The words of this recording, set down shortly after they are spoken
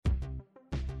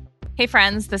Hey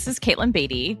friends, this is Caitlin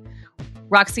Beatty.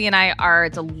 Roxy and I are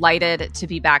delighted to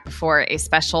be back for a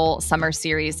special summer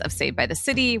series of Saved by the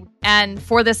City. And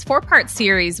for this 4-part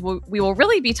series, we will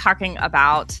really be talking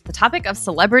about the topic of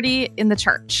celebrity in the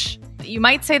church. You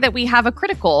might say that we have a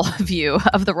critical view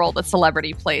of the role that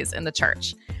celebrity plays in the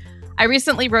church. I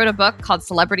recently wrote a book called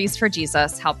Celebrities for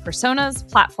Jesus: How Personas,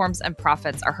 Platforms, and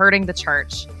Profits Are Hurting the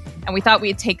Church. And we thought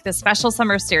we'd take this special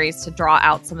summer series to draw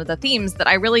out some of the themes that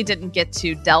I really didn't get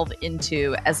to delve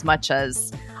into as much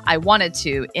as I wanted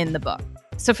to in the book.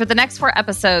 So for the next 4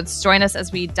 episodes, join us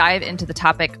as we dive into the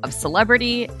topic of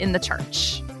celebrity in the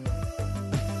church.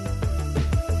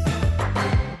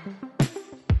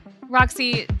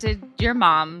 Roxy, did your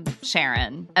mom,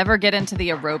 Sharon, ever get into the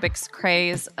aerobics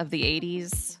craze of the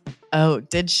 80s? Oh,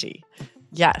 did she?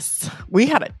 Yes. We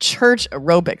had a church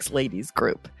aerobics ladies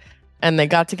group, and they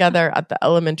got together at the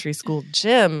elementary school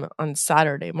gym on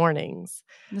Saturday mornings.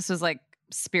 This was like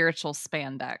spiritual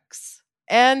spandex.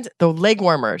 And the leg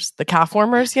warmers, the calf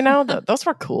warmers, those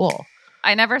were cool.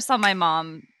 I never saw my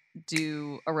mom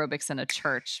do aerobics in a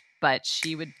church, but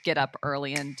she would get up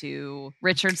early and do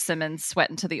Richard Simmons' Sweat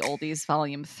Into the Oldies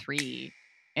Volume 3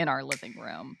 in our living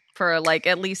room for like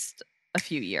at least a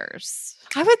few years.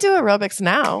 I would do aerobics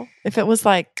now if it was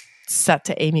like set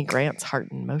to Amy Grant's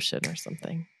Heart in Motion or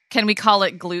something. Can we call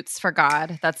it Glutes for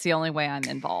God? That's the only way I'm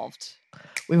involved.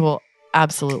 We will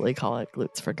absolutely call it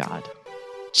Glutes for God.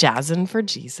 Jazzin' for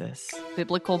Jesus.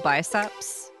 Biblical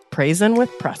biceps. Praisin' with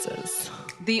presses.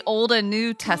 The Old and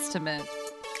New Testament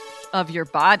of your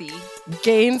body.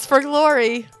 Gains for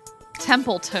glory.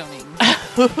 Temple toning.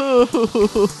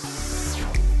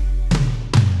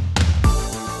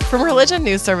 From Religion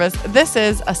News Service, this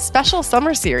is a special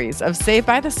summer series of Saved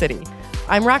by the City.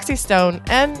 I'm Roxy Stone,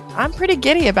 and I'm pretty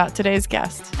giddy about today's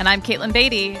guest. And I'm Caitlin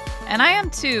Beatty, and I am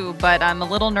too, but I'm a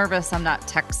little nervous I'm not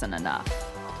Texan enough.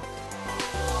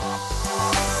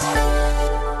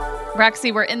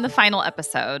 Roxy, we're in the final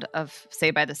episode of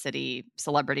Saved by the City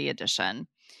Celebrity Edition,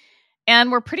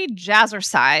 and we're pretty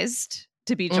jazzercised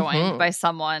to be joined by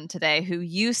someone today who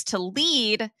used to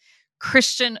lead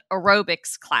Christian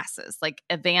aerobics classes, like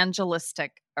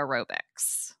evangelistic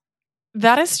aerobics.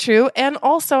 That is true. And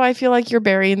also, I feel like you're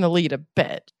burying the lead a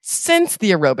bit. Since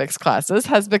the aerobics classes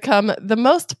has become the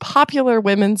most popular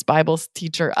women's Bible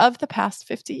teacher of the past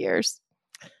 50 years.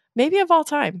 Maybe of all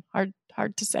time.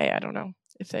 Hard to say. I don't know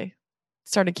if they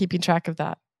started keeping track of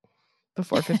that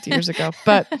before 50 years ago.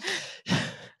 But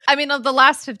I mean, the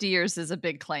last 50 years is a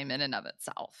big claim in and of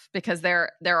itself, because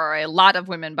there are a lot of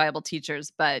women Bible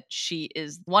teachers, but she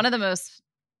is one of the most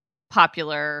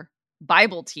popular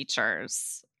Bible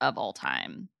teachers of all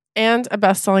time. And a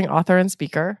best-selling author and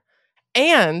speaker.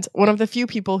 And one of the few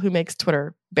people who makes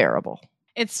Twitter bearable.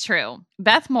 It's true.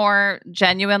 Beth Moore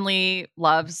genuinely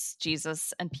loves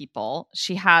Jesus and people.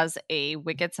 She has a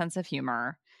wicked sense of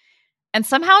humor. And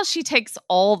somehow she takes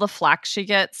all the flack she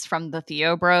gets from the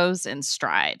Theo Bros in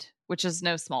stride, which is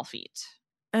no small feat.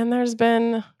 And there's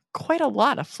been quite a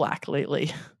lot of flack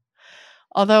lately.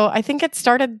 Although I think it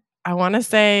started, I want to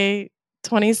say,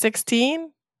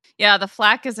 2016. Yeah, the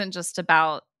flack isn't just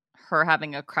about her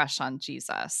having a crush on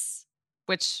Jesus,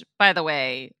 which, by the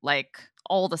way, like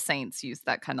all the saints use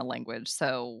that kind of language.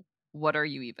 So what are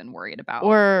you even worried about?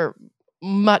 Or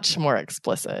much more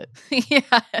explicit.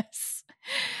 Yes.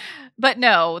 But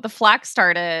no, the flack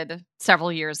started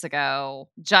several years ago,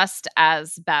 just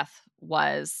as Beth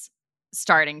was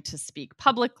starting to speak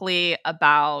publicly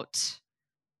about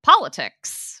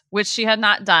politics, which she had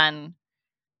not done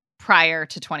prior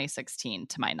to 2016,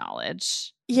 to my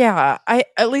knowledge. Yeah,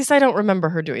 at least I don't remember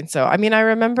her doing so. I mean, I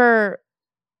remember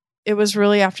it was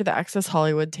really after the Access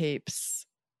Hollywood tapes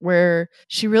where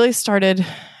she really started,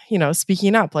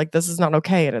 speaking up, like, this is not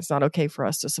okay, and it's not okay for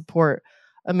us to support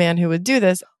a man who would do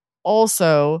this.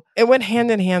 Also, it went hand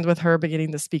in hand with her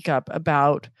beginning to speak up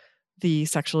about the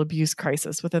sexual abuse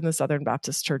crisis within the Southern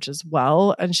Baptist Church as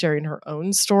well, and sharing her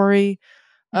own story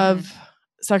of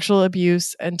sexual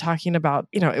abuse and talking about,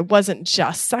 it wasn't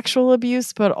just sexual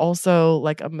abuse, but also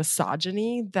like a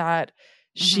misogyny that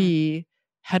she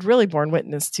had really borne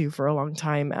witness to for a long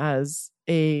time as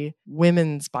a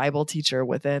women's Bible teacher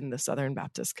within the Southern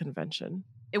Baptist Convention.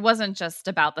 It wasn't just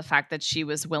about the fact that she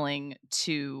was willing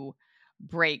to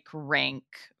break rank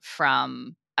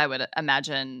from, I would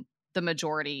imagine, the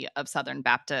majority of Southern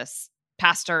Baptist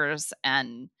pastors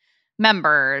and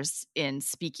members in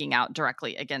speaking out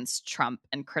directly against Trump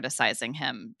and criticizing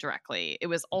him directly. It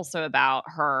was also about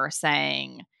her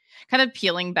saying, kind of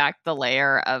peeling back the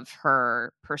layer of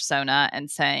her persona and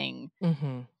saying,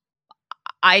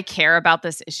 I care about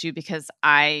this issue because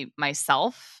I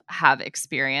myself have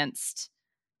experienced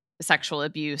sexual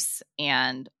abuse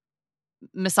and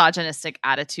misogynistic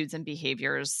attitudes and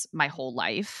behaviors my whole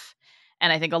life.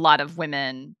 And I think a lot of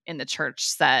women in the church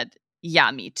said,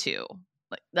 yeah, me too.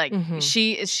 Like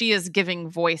she is giving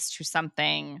voice to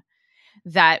something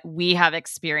that we have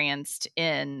experienced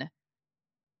in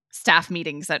staff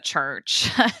meetings at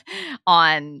church,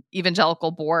 on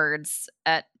evangelical boards,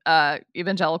 at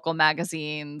evangelical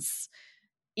magazines,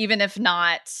 even if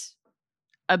not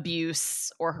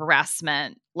abuse or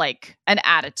harassment, like an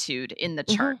attitude in the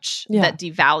church that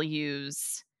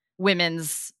devalues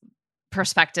women's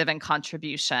perspective and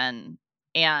contribution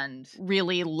and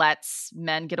really lets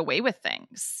men get away with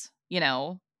things, you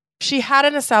know? She had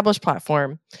an established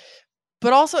platform,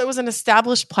 but also it was an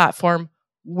established platform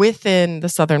within the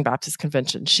Southern Baptist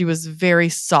Convention. She was very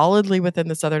solidly within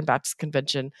the Southern Baptist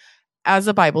Convention as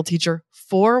a Bible teacher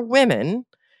for women,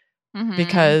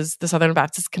 because the Southern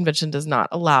Baptist Convention does not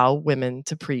allow women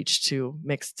to preach to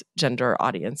mixed gender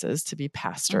audiences, to be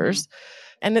pastors.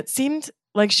 And it seemed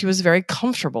like she was very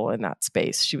comfortable in that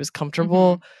space. She was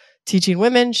comfortable teaching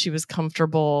women. She was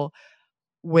comfortable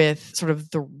with sort of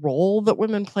the role that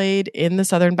women played in the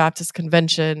Southern Baptist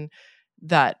Convention,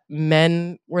 that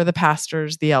men were the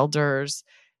pastors, the elders.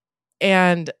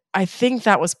 And I think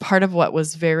that was part of what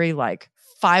was very like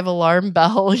 5-alarm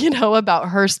bell, you know, about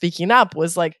her speaking up,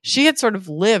 was like she had sort of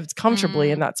lived comfortably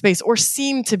in that space, or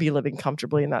seemed to be living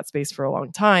comfortably in that space for a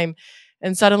long time.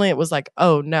 And suddenly it was like,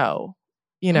 oh no,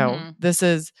 you know,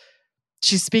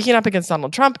 she's speaking up against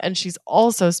Donald Trump, and she's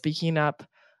also speaking up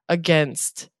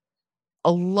against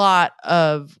a lot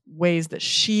of ways that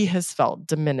she has felt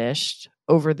diminished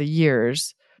over the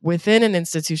years within an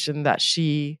institution that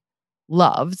she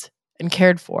loved and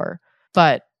cared for.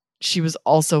 But she was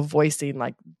also voicing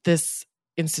like, this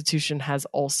institution has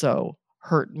also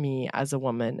hurt me as a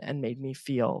woman and made me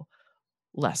feel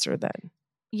lesser than.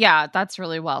 Yeah, that's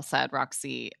really well said,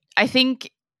 Roxy. I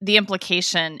think the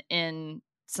implication in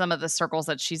some of the circles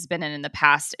that she's been in the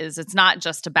past is it's not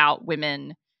just about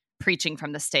women preaching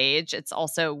from the stage. It's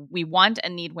also, we want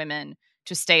and need women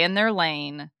to stay in their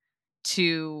lane,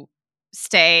 to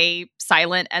stay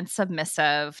silent and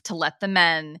submissive, to let the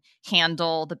men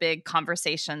handle the big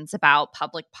conversations about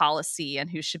public policy and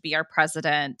who should be our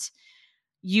president.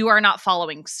 You are not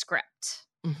following script.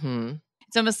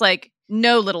 It's almost like,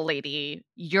 no, little lady,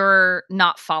 you're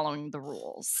not following the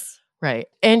rules. Right.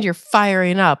 And you're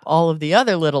firing up all of the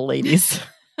other little ladies.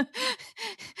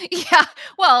 Yeah.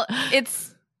 Well,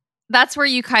 that's where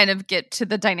you kind of get to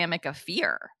the dynamic of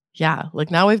fear. Yeah, like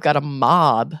now we've got a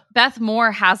mob. Beth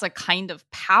Moore has a kind of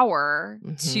power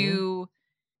to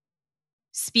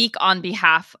speak on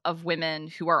behalf of women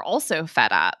who are also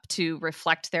fed up, to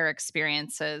reflect their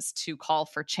experiences, to call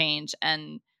for change.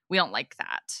 And we don't like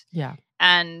that. Yeah.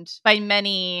 And by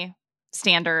many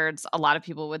standards, a lot of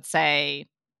people would say,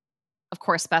 of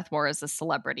course, Beth Moore is a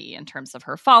celebrity in terms of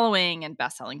her following and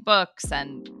best-selling books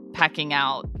and packing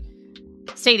out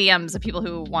stadiums of people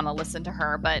who want to listen to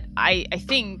her. But I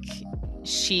think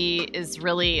she is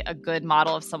really a good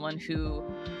model of someone who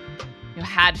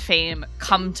had fame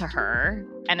come to her,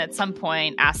 and at some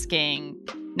point asking,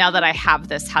 now that I have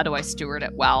this, how do I steward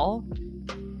it well?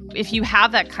 If you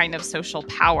have that kind of social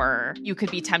power, you could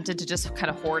be tempted to just kind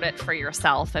of hoard it for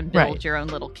yourself and build your own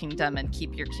little kingdom and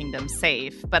keep your kingdom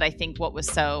safe. But I think what was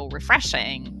so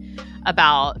refreshing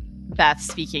about Beth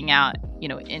speaking out,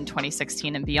 in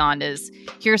 2016 and beyond, is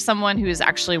here's someone who is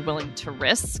actually willing to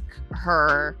risk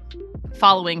her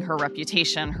following, her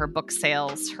reputation, her book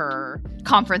sales, her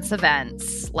conference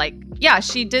events. Like, yeah,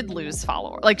 she did lose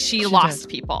followers. Like, she lost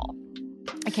people.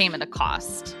 It came at a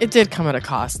cost. It did come at a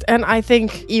cost. And I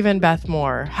think even Beth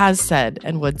Moore has said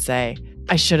and would say,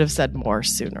 I should have said more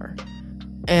sooner.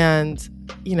 And,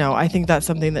 I think that's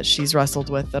something that she's wrestled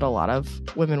with, that a lot of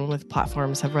women with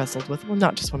platforms have wrestled with. Well,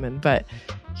 not just women, but,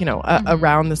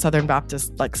 around the Southern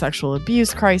Baptist, like, sexual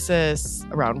abuse crisis,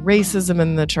 around racism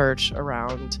in the church,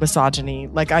 around misogyny.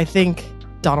 Like, I think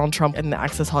Donald Trump and the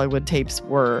Access Hollywood tapes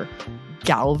were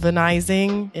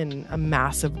galvanizing in a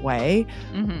massive way.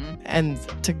 And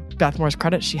to Beth Moore's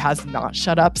credit, she has not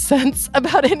shut up since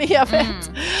about any of it.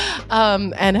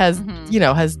 And has,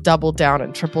 has doubled down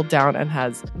and tripled down and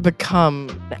has become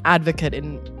an advocate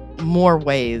in more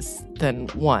ways than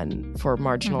one for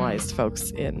marginalized folks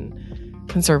in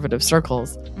conservative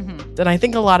circles. And I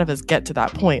think a lot of us get to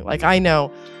that point. Like, I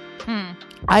know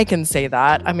I can say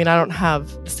that. I mean, I don't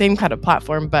have the same kind of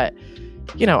platform, but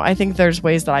I think there's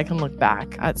ways that I can look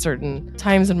back at certain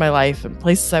times in my life and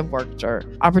places I've worked or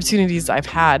opportunities I've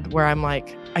had where I'm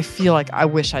like, I feel like I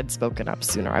wish I'd spoken up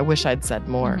sooner. I wish I'd said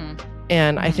more.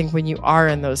 And I think when you are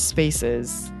in those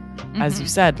spaces, as you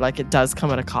said, like it does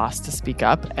come at a cost to speak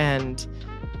up, and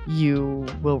you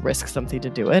will risk something to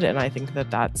do it. And I think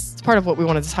that that's part of what we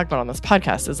wanted to talk about on this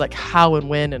podcast is like how and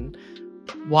when and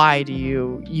why do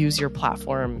you use your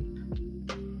platform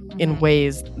in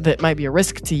ways that might be a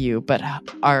risk to you, but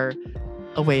are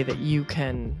a way that you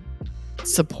can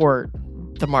support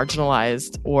the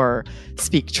marginalized or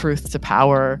speak truth to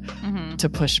power to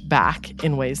push back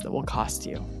in ways that will cost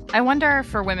you. I wonder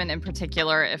for women in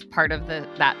particular if part of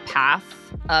that path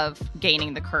of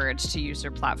gaining the courage to use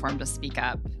your platform to speak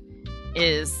up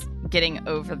is getting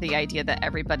over the idea that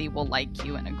everybody will like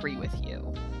you and agree with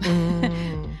you.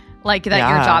 Like that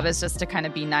your job is just to kind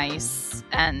of be nice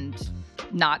and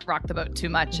not rock the boat too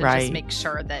much and just make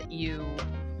sure that you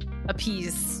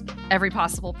appease every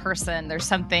possible person. There's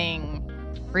something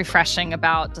refreshing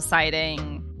about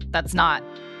deciding that's not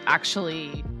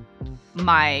actually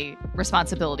my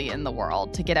responsibility in the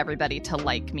world to get everybody to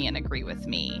like me and agree with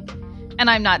me. And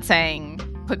I'm not saying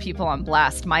put people on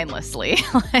blast mindlessly,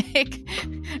 like,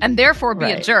 and therefore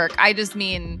be a jerk. I just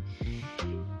mean,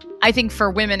 I think for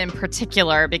women in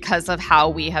particular, because of how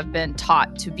we have been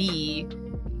taught to be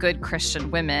good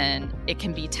Christian women, it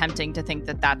can be tempting to think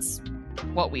that that's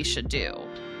what we should do.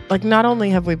 Like, not only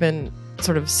have we been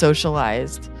sort of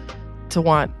socialized to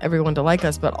want everyone to like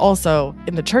us, but also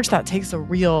in the church that takes a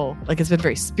real, like, it's been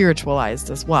very spiritualized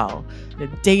as well, in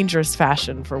a dangerous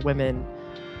fashion for women,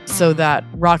 so that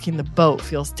rocking the boat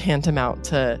feels tantamount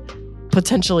to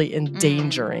potentially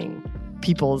endangering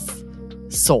people's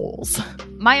souls.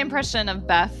 My impression of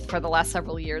Beth for the last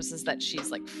several years is that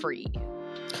she's like free.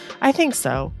 I think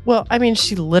so. Well, I mean,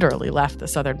 she literally left the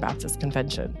Southern Baptist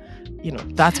Convention. You know,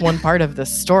 that's one part of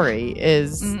this story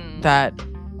is that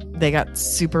they got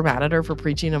super mad at her for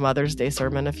preaching a Mother's Day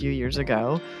sermon a few years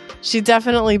ago. She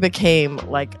definitely became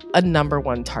like a number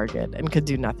one target and could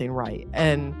do nothing right.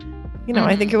 And, you know,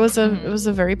 I think it was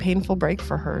a very painful break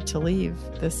for her to leave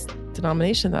this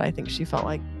denomination that I think she felt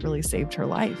like really saved her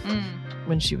life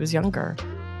when she was younger.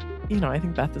 You know, I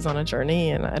think Beth is on a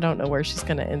journey, and I don't know where she's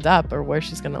going to end up or where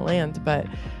she's going to land, but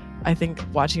I think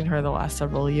watching her the last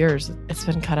several years, it's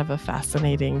been kind of a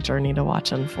fascinating journey to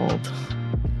watch unfold.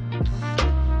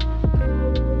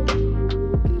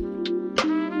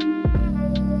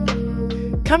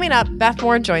 Coming up, Beth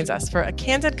Moore joins us for a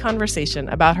candid conversation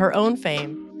about her own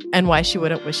fame and why she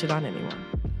wouldn't wish it on anyone.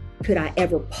 Could I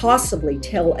ever possibly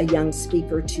tell a young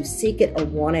speaker to seek it or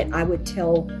want it? I would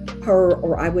tell her,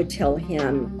 or I would tell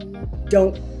him,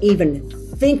 don't even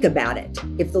think about it.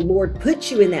 If the Lord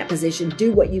puts you in that position,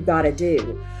 do what you got to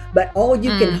do. But all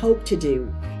you can hope to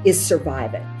do is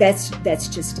survive it. That's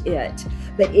just it.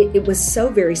 But it was so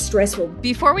very stressful.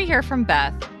 Before we hear from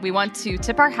Beth, we want to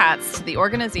tip our hats to the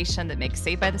organization that makes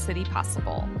Saved by the City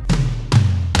possible.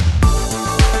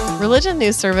 Religion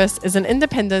News Service is an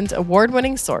independent,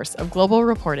 award-winning source of global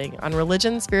reporting on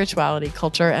religion, spirituality,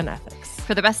 culture, and ethics.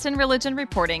 For the best in religion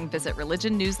reporting, visit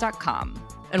religionnews.com.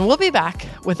 And we'll be back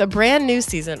with a brand new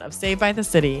season of Saved by the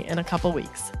City in a couple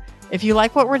weeks. If you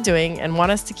like what we're doing and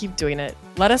want us to keep doing it,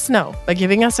 let us know by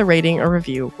giving us a rating or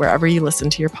review wherever you listen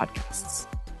to your podcasts.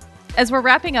 As we're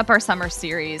wrapping up our summer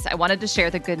series, I wanted to share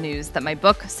the good news that my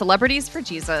book, Celebrities for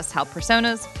Jesus, How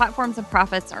Personas, Platforms, and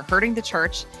Profits Are Hurting the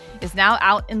Church, is now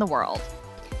out in the world.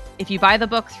 If you buy the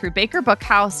book through Baker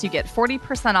Bookhouse, you get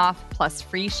 40% off plus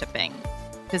free shipping.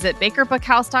 Visit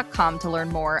bakerbookhouse.com to learn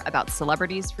more about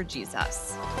Celebrities for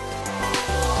Jesus.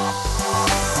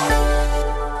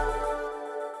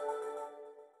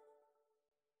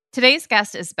 Today's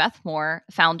guest is Beth Moore,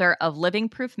 founder of Living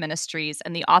Proof Ministries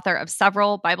and the author of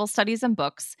several Bible studies and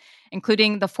books,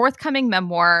 including the forthcoming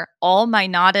memoir, All My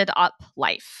Knotted Up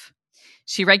Life.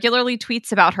 She regularly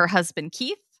tweets about her husband,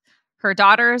 Keith, her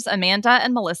daughters, Amanda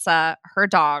and Melissa, her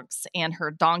dogs, and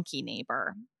her donkey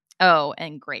neighbor. Oh,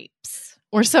 and grapes.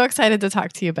 We're so excited to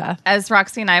talk to you, Beth. As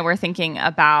Roxy and I were thinking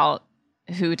about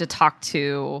who to talk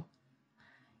to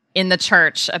in the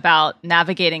church about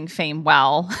navigating fame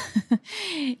well,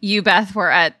 you, Beth, were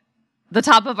at the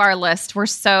top of our list. We're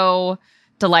so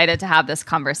delighted to have this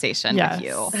conversation with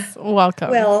you. Welcome.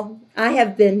 Well, I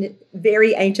have been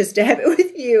very anxious to have it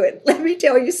with you. And let me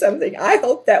tell you something. I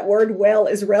hope that word well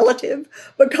is relative,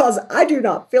 because I do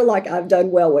not feel like I've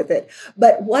done well with it.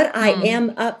 But what I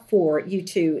am up for, you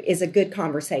two, is a good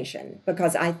conversation,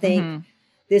 because I think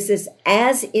this is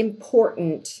as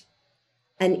important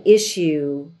an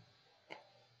issue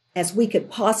as we could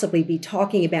possibly be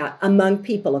talking about among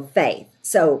people of faith.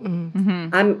 So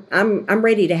I'm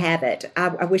ready to have it.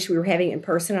 I wish we were having it in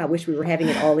person. I wish we were having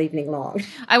it all evening long.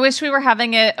 I wish we were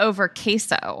having it over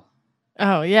queso.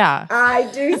 Oh, yeah. I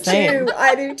do Same. too.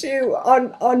 I do too.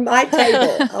 On my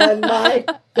table, on my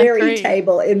very Agreed.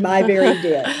 table in my very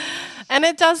den. And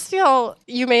it does feel,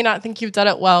 you may not think you've done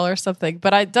it well or something,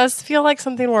 but it does feel like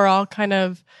something we're all kind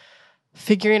of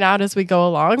figuring out as we go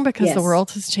along, because Yes. the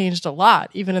world has changed a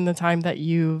lot, even in the time that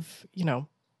you've,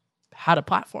 had a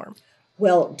platform.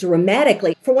 Well,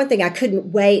 dramatically. For one thing, I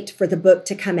couldn't wait for the book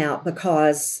to come out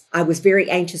because I was very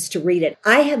anxious to read it.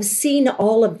 I have seen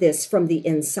all of this from the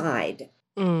inside.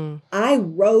 I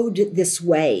rode this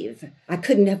wave. I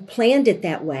couldn't have planned it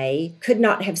that way, could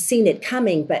not have seen it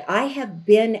coming, but I have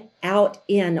been out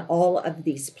in all of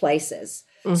these places.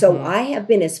 So I have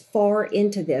been as far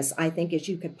into this, I think, as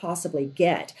you could possibly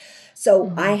get.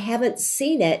 So I haven't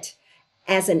seen it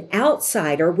as an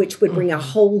outsider, which would bring a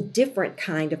whole different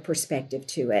kind of perspective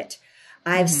to it.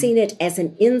 I've seen it as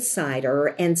an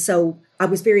insider. And so I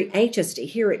was very anxious to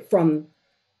hear it from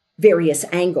various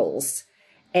angles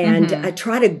and I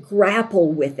try to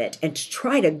grapple with it and to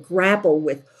try to grapple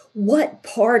with what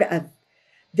part of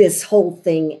this whole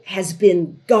thing has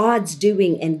been God's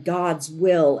doing and God's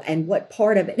will, and what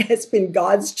part of it has been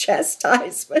God's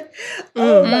chastisement.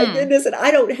 Oh my goodness. And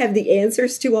I don't have the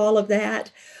answers to all of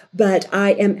that, but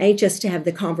I am anxious to have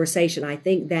the conversation. I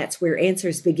think that's where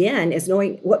answers begin, is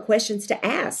knowing what questions to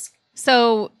ask.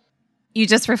 So you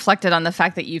just reflected on the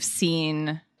fact that you've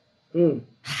seen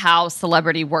how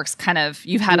celebrity works. Kind of,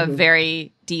 you've had a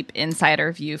very deep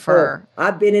insider view for...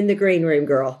 I've been in the green room,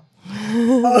 girl.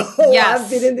 Yes, I've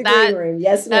been in the green room.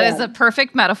 Yes, ma'am. That is a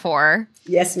perfect metaphor.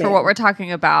 Yes, ma'am. For what we're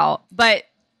talking about. But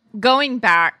going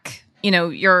back,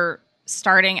 you're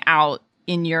starting out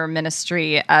in your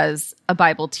ministry as a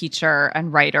Bible teacher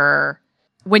and writer.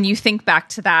 When you think back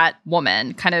to that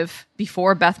woman, kind of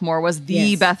before Beth Moore was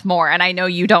the Beth Moore, and I know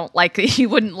you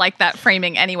wouldn't like that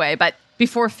framing anyway, but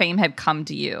before fame had come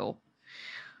to you,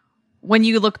 when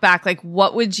you look back,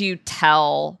 what would you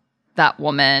tell that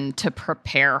woman to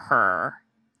prepare her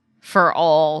for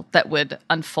all that would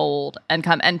unfold and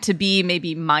come, and to be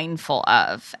maybe mindful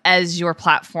of as your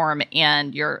platform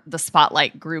and the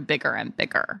spotlight grew bigger and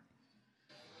bigger?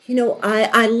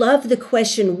 I love the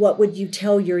question, what would you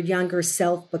tell your younger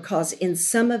self? Because in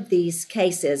some of these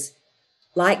cases,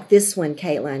 like this one,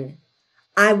 Caitlin,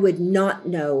 I would not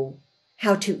know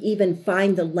how to even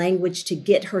find the language to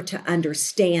get her to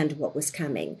understand what was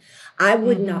coming. I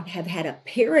would not have had a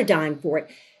paradigm for it.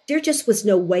 There just was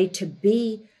no way to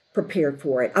be prepared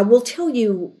for it. I will tell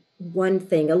you one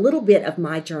thing, a little bit of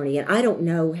my journey, and I don't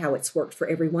know how it's worked for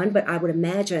everyone, but I would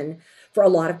imagine for a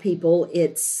lot of people,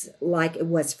 it's like it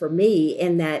was for me,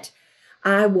 in that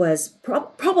I was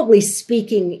probably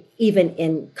speaking even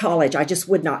in college. I just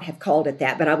would not have called it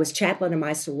that, but I was chaplain in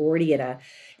my sorority at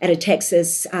a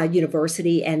Texas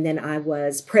university, and then I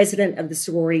was president of the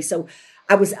sorority. So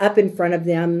I was up in front of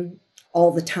them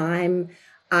all the time.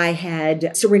 I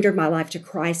had surrendered my life to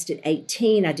Christ at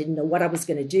 18. I didn't know what I was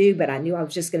going to do, but I knew I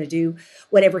was just going to do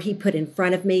whatever he put in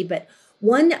front of me. But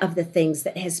one of the things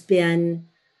that has been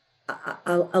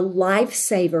a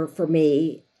lifesaver for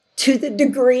me, to the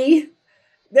degree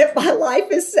that my life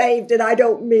is saved, and I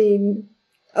don't mean,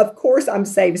 of course I'm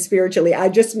saved spiritually, I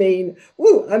just mean,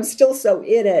 I'm still so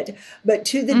in it, but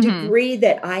to the degree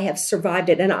that I have survived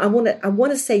it. And I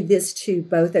want to say this to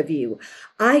both of you.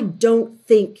 I don't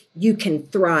think you can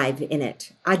thrive in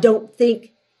it. I do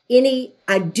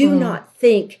not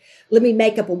think, let me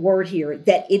make up a word here,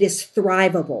 that it is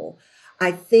thrivable.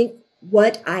 I think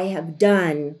what I have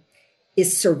done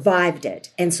is survived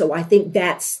it. And so I think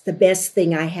that's the best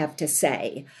thing I have to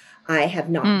say. I have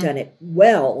not done it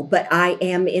well, but I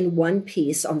am in one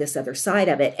piece on this other side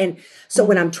of it. And so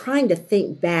when I'm trying to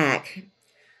think back,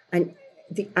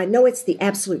 I know it's the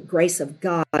absolute grace of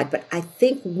God, but I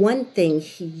think one thing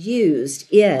he used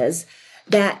is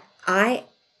that I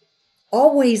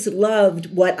always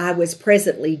loved what I was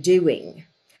presently doing.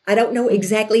 I don't know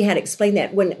exactly how to explain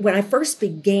that. When I first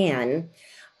began,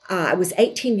 I was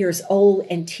 18 years old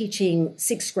and teaching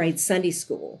sixth grade Sunday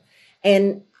school.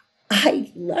 And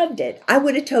I loved it. I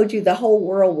would have told you the whole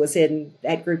world was in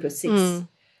that group of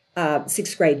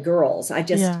sixth grade girls. I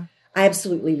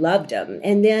absolutely loved them.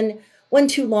 And then one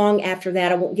too long after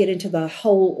that, I won't get into the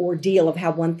whole ordeal of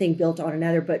how one thing built on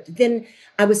another, but then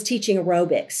I was teaching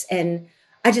aerobics and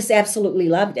I just absolutely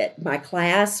loved it. My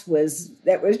class was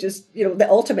just, the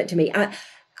ultimate to me.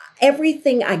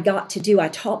 Everything I got to do, I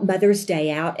taught Mother's Day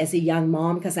out as a young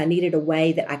mom because I needed a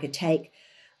way that I could take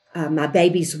my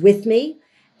babies with me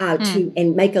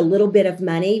and make a little bit of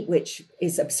money, which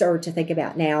is absurd to think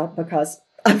about now because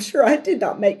I'm sure I did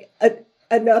not make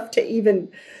enough to even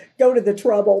go to the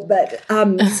trouble, but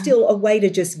still a way to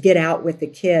just get out with the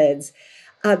kids.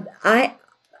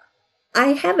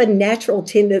 I have a natural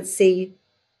tendency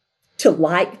to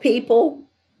like people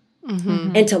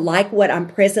and to like what I'm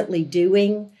presently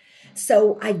doing.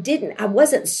 So I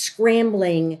wasn't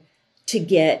scrambling to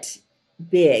get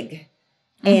big.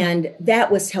 And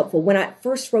that was helpful. When I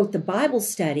first wrote the Bible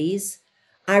studies,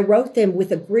 I wrote them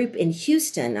with a group in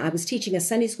Houston. I was teaching a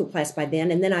Sunday school class by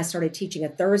then, and then I started teaching a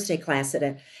Thursday class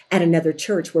at another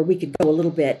church where we could go a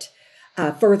little bit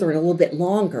further and a little bit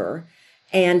longer.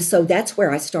 And so that's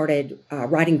where I started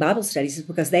writing Bible studies, is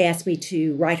because they asked me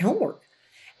to write homework.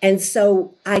 And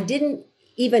so I didn't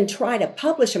even try to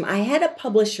publish them. I had a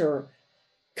publisher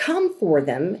come for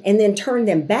them and then turn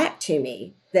them back to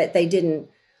me, that they didn't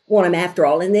want them after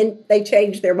all. And then they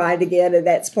changed their mind again, and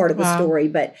that's part of the story.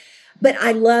 But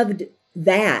I loved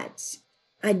that.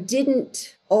 I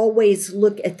didn't always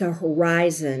look at the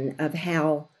horizon of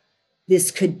how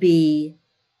this could be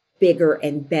bigger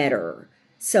and better.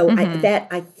 So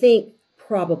I think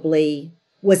probably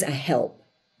was a help.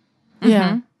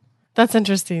 Yeah. That's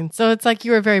interesting. So it's like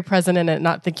you were very present in it,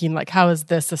 not thinking like, how is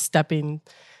this a stepping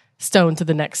stone to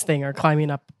the next thing, or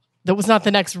climbing up? That was not the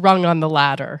next rung on the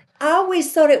ladder. I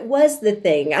always thought it was the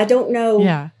thing. I don't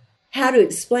know how to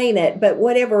explain it, but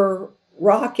whatever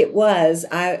rock it was,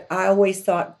 I always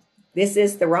thought, this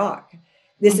is the rock.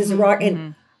 This is a rock.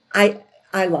 And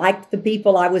I liked the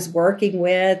people I was working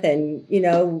with, and,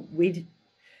 we'd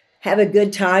have a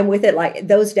good time with it. Like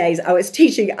those days I was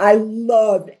teaching, I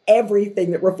loved everything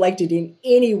that reflected in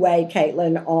any way,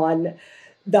 Caitlin, on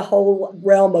the whole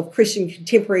realm of Christian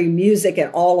contemporary music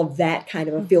and all of that kind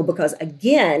of a feel. Because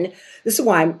again, this is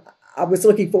why I was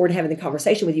looking forward to having the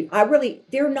conversation with you.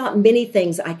 There are not many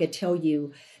things I could tell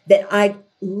you that I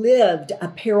lived a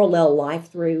parallel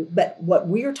life through, but what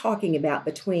we're talking about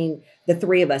between the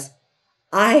three of us,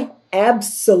 I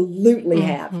absolutely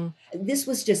have. This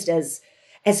was just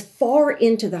as far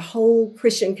into the whole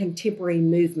Christian contemporary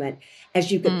movement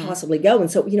as you could possibly go. And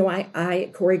so,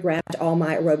 I choreographed all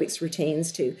my aerobics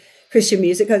routines to Christian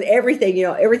music, because everything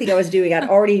I was doing, I'd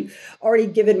already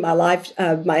given my life,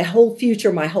 my whole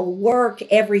future, my whole work,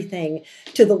 everything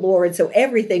to the Lord. So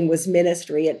everything was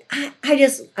ministry. And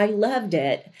I loved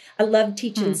it. I loved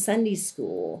teaching Sunday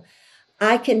school.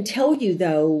 I can tell you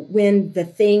though, when the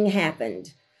thing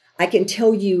happened, I can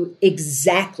tell you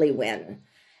exactly when,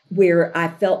 where I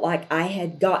felt like I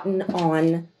had gotten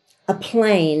on a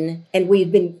plane and we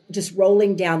had been just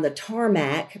rolling down the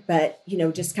tarmac, but,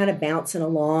 just kind of bouncing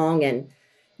along, and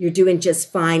you're doing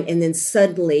just fine. And then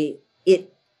suddenly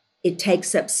it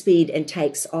takes up speed and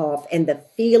takes off. And the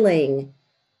feeling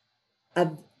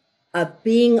of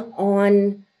being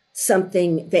on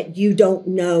something that you don't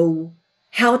know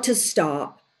how to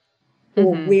stop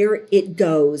or where it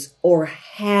goes, or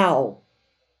how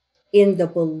in the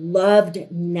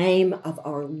beloved name of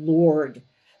our Lord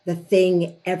the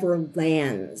thing ever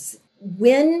lands.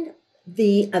 When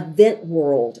the event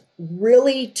world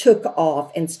really took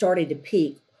off and started to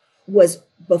peak was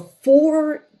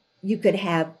before you could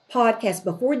have podcasts,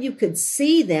 before you could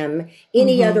see them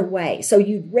any other way. So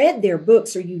you'd read their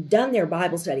books or you'd done their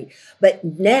Bible study, but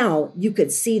now you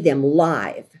could see them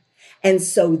live. And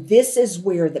so this is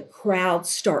where the crowd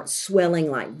starts swelling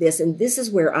like this. And this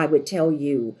is where I would tell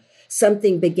you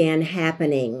something began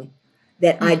happening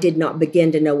that I did not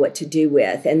begin to know what to do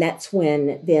with. And that's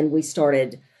when then we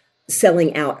started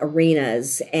selling out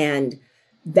arenas. And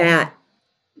that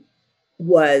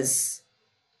was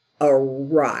a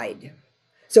ride.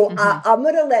 So I'm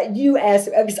going to let you ask,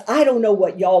 because I don't know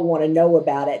what y'all want to know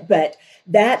about it, but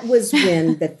that was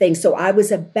when the thing. So I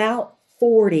was about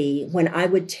 40 when I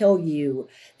would tell you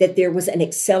that there was an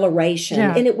acceleration,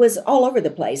 and it was all over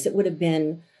the place. It would have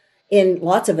been in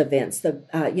lots of events, the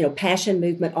passion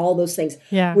movement, all those things,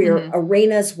 where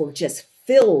arenas were just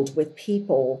filled with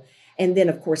people. And then,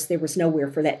 of course, there was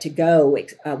nowhere for that to go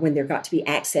when there got to be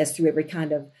access through every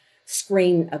kind of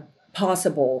screen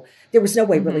possible. There was no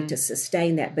way really to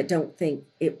sustain that, but don't think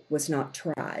it was not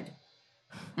tried.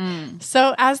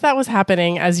 So as that was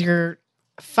happening, as you're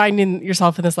finding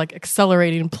yourself in this like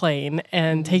accelerating plane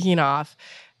and taking off,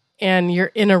 and you're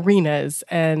in arenas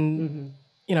and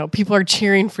people are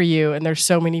cheering for you, and there's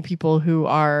so many people who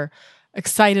are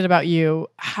excited about you.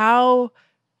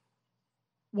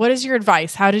 What is your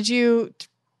advice? How did you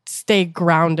stay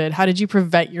grounded? How did you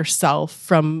prevent yourself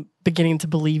from beginning to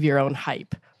believe your own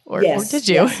hype? Or did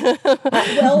you?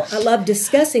 Well, I love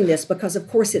discussing this because, of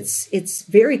course, it's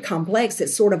very complex.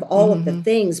 It's sort of all of the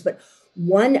things. But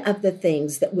one of the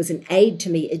things that was an aid to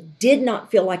me, it did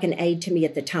not feel like an aid to me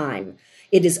at the time.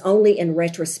 It is only in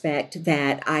retrospect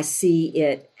that I see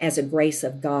it as a grace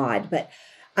of God. But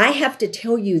I have to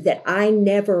tell you that I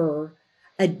never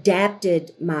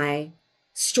adapted my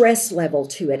stress level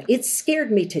to it. It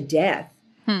scared me to death.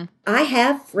 I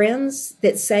have friends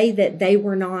that say that they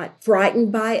were not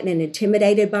frightened by it and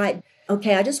intimidated by it.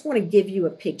 Okay, I just want to give you a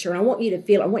picture. And I want you to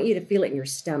feel it in your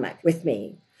stomach with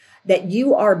me, that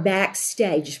you are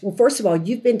backstage. Well, first of all,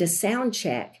 you've been to sound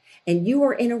check and you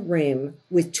are in a room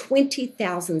with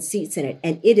 20,000 seats in it,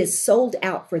 and it is sold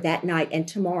out for that night and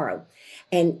tomorrow.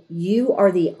 And you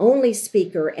are the only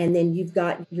speaker, and then you've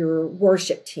got your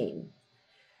worship team.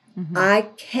 I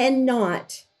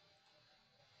cannot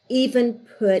even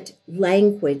put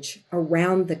language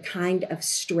around the kind of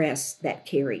stress that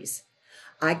carries.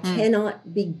 I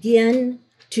cannot begin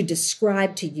to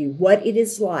describe to you what it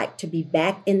is like to be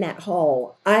back in that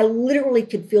hall. I literally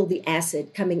could feel the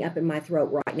acid coming up in my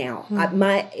throat right now.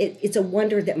 It's a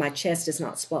wonder that my chest is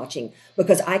not splotching,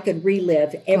 because I could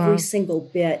relive every single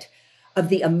bit of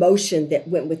the emotion that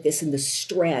went with this and the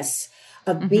stress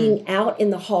of being out in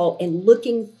the hall and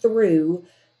looking through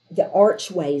the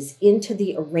archways into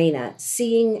the arena,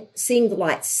 seeing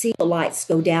the lights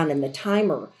go down and the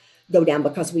timer go down,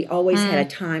 because we always had a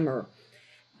timer.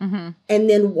 And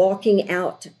then walking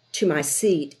out to my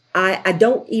seat. I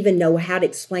don't even know how to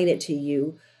explain it to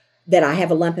you that I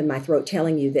have a lump in my throat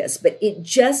telling you this, but it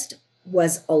just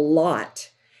was a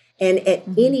lot. And at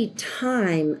any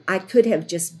time, I could have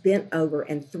just bent over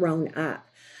and thrown up.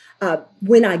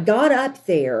 When I got up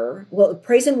there, well,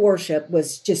 praise and worship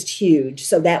was just huge.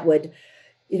 So that would,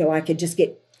 I could just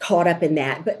get caught up in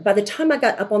that. But by the time I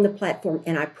got up on the platform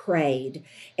and I prayed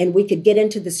and we could get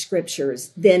into the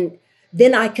scriptures, then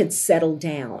I could settle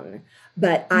down.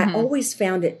 But I always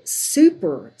found it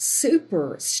super,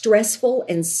 super stressful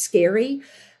and scary.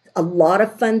 A lot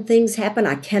of fun things happen.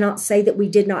 I cannot say that we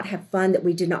did not have fun, that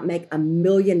we did not make a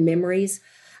million memories.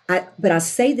 But I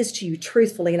say this to you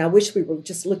truthfully, and I wish we were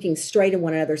just looking straight in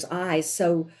one another's eyes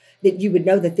so that you would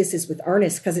know that this is with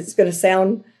earnest, because it's going to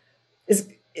sound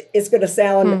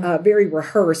very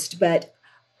rehearsed. But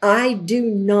I do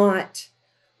not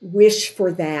wish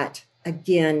for that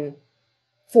again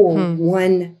for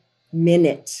 1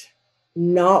 minute.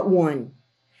 Not one.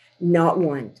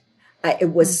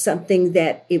 It was something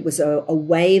that it was a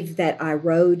wave that I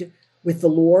rode with the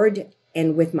Lord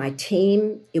and with my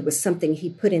team. It was something he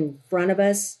put in front of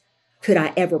us. Could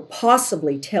I ever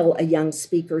possibly tell a young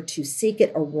speaker to seek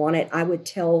it or want it? I would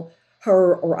tell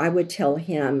her, or I would tell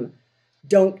him,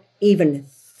 don't even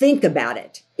think about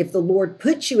it. If the Lord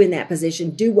puts you in that position,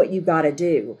 do what you got to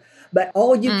do. But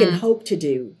all you can hope to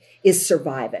do is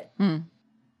survive it.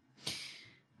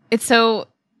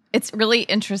 It's really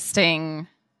interesting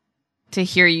to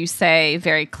hear you say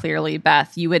very clearly,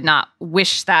 Beth, you would not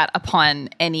wish that upon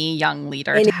any young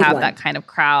leader to have that kind of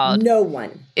crowd. No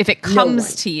one. If it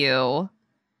comes to you,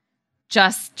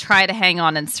 just try to hang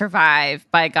on and survive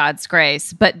by God's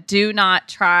grace, but do not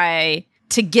try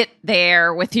to get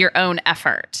there with your own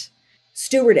effort.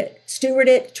 Steward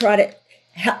it. Try to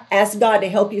ask God to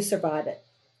help you survive it.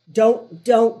 Don't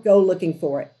go looking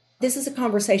for it. This is a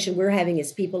conversation we're having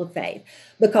as people of faith,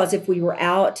 because if we were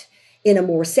out in a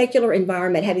more secular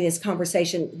environment having this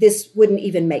conversation, this wouldn't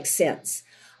even make sense.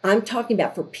 I'm talking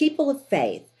about for people of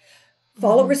faith,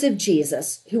 followers of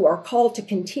Jesus, who are called to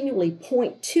continually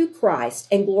point to Christ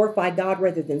and glorify God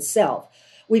rather than self.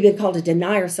 We've been called to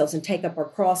deny ourselves and take up our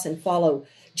cross and follow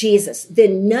Jesus.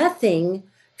 Then nothing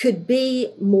could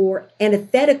be more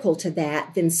antithetical to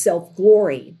that than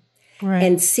self-glory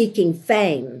and seeking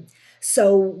fame.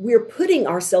 So we're putting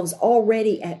ourselves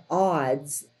already at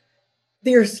odds.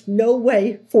 There's no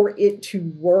way for it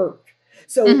to work.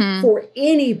 So for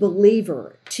any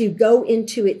believer to go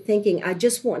into it thinking, I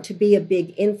just want to be a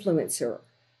big influencer,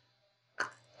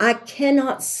 I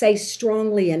cannot say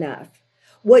strongly enough.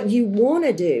 What you want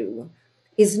to do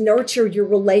is nurture your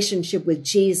relationship with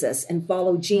Jesus and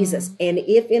follow Jesus. And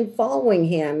if in following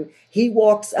him, he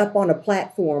walks up on a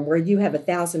platform where you have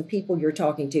 1,000 people you're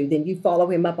talking to, then you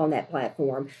follow him up on that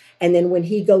platform. And then when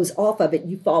he goes off of it,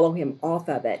 you follow him off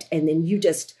of it. And then you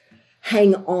just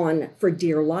hang on for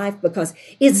dear life, because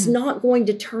it's not going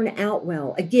to turn out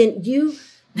well. Again, you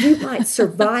might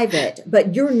survive it,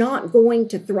 but you're not going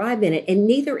to thrive in it. And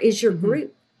neither is your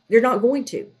group. You're not going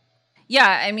to.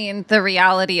 Yeah, I mean, the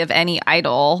reality of any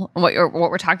idol, what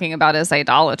we're talking about is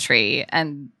idolatry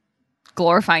and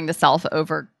glorifying the self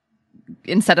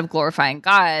instead of glorifying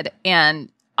God. And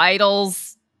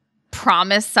idols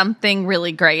promise something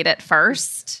really great at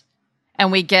first,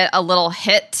 and we get a little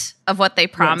hit of what they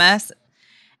promise. Yes.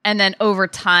 And then over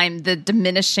time, the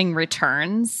diminishing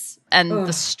returns and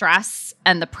the stress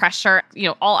and the pressure,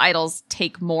 all idols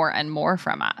take more and more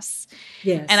from us.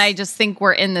 Yes. And I just think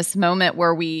we're in this moment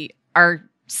where we are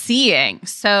seeing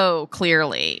so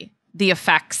clearly the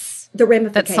effects the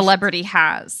ramifications that celebrity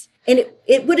has. And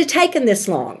it would have taken this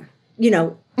long,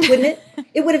 wouldn't it?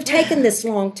 It would have taken this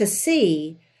long to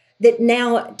see that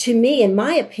now, to me, in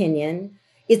my opinion,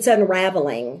 it's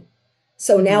unraveling.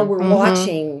 So now we're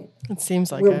watching. It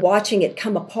seems like we're watching it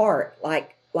come apart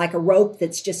like a rope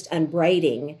that's just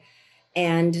unbraiding.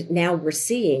 And now we're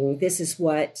seeing this is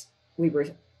what we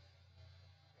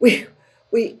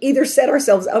either set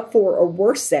ourselves up for or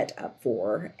were set up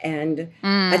for. And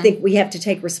I think we have to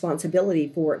take responsibility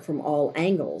for it from all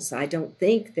angles. I don't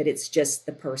think that it's just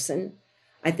the person.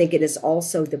 I think it is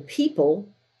also the people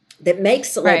that make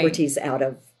celebrities out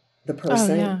of the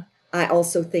person. Oh, yeah. I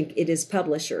also think it is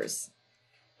publishers.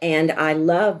 And I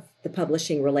love the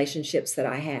publishing relationships that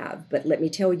I have. But let me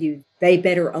tell you, they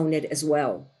better own it as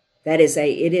well. It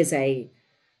is a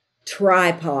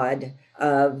tripod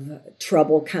of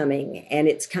trouble coming, and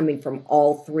it's coming from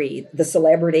all three. The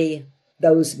celebrity,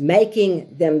 those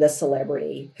making them the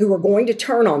celebrity, who are going to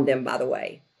turn on them, by the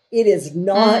way. It is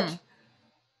not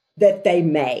that they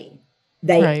may.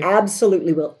 They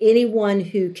absolutely will. Anyone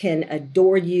who can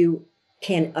adore you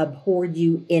can abhor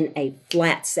you in a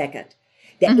flat second.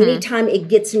 That anytime it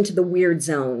gets into the weird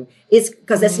zone, it's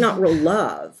because that's not real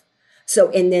love. So,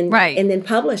 and then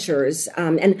publishers,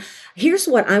 and here's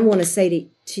what I want to say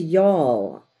to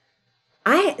y'all.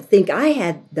 I think I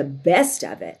had the best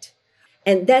of it.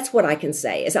 And that's what I can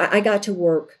say is I got to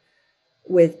work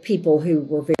with people who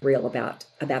were very real about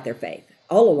their faith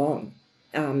all along,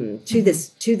 to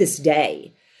this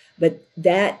day. But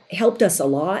that helped us a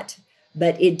lot,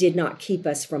 but it did not keep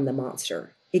us from the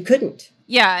monster. It couldn't.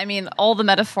 Yeah, I mean, all the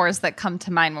metaphors that come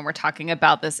to mind when we're talking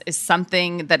about this is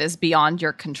something that is beyond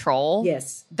your control.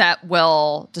 Yes. That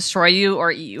will destroy you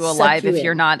or eat you alive if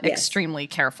you're not extremely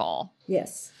careful.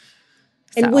 Yes.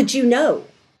 So. And would you know?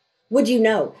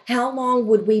 How long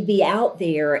would we be out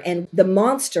there and the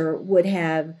monster would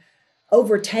have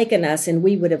overtaken us and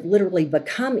we would have literally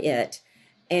become it?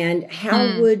 And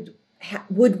how would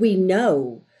we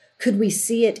know? Could we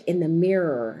see it in the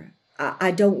mirror?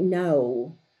 I don't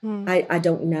know. I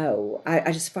don't know.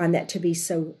 I just find that to be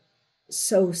so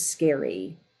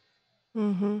scary.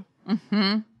 One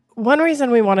reason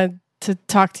we wanted to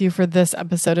talk to you for this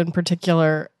episode in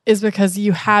particular is because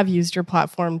you have used your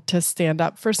platform to stand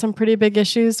up for some pretty big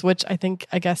issues, which I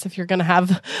guess if you're going to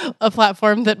have a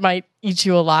platform that might eat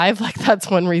you alive, like that's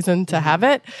one reason to have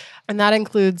it. And that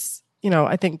includes,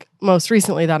 I think most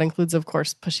recently that includes, of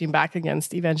course, pushing back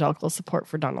against evangelical support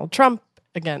for Donald Trump,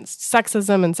 against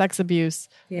sexism and sex abuse,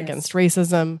 against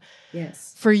racism.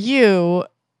 Yes. For you,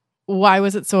 why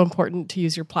was it so important to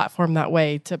use your platform that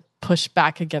way to push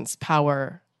back against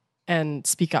power and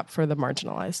speak up for the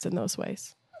marginalized in those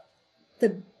ways?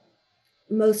 The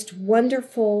most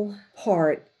wonderful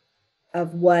part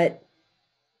of what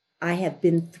I have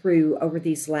been through over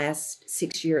these last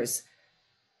 6 years,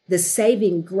 the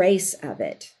saving grace of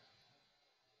it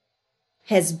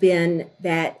has been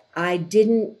that I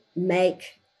didn't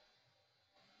make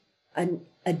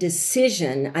a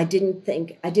decision. I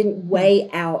didn't weigh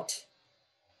out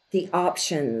the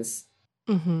options.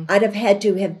 I'd have had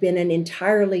to have been an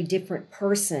entirely different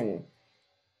person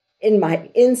in my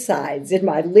insides, in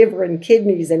my liver and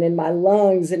kidneys and in my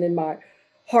lungs and in my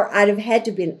heart. I'd have had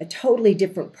to have been a totally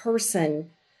different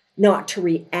person not to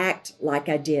react like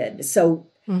I did. So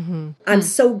I'm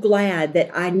so glad that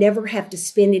I never have to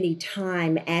spend any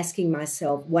time asking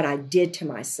myself what I did to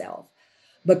myself,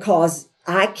 because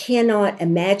I cannot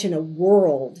imagine a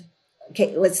world.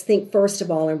 Okay, let's think first of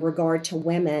all in regard to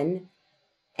women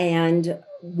and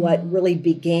what really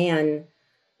began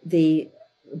the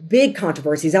big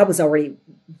controversies. I was already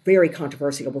very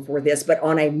controversial before this, but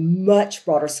on a much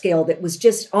broader scale that was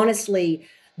just honestly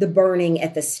the burning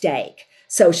at the stake.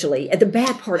 Socially. And the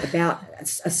bad part about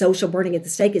a social burning at the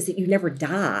stake is that you never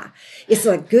die. It's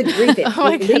like, good grief.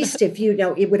 At least if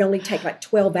it would only take like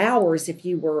 12 hours if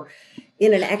you were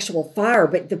in an actual fire,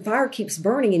 but the fire keeps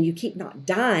burning and you keep not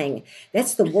dying.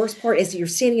 That's the worst part, is you're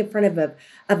standing in front of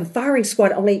a firing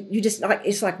squad, only you just not,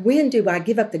 it's like, when do I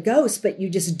give up the ghost? But you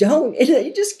just don't, and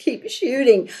you just keep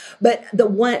shooting. But the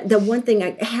one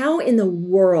thing, how in the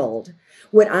world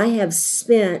would I have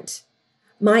spent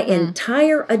my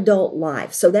entire adult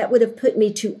life? So that would have put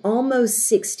me to almost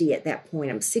 60 at that point.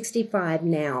 I'm 65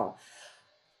 now.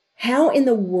 How in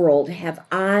the world have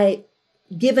I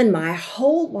given my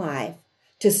whole life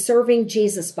to serving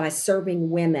Jesus by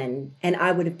serving women, and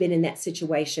I would have been in that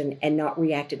situation and not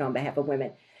reacted on behalf of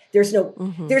women? There's no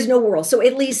world. So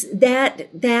at least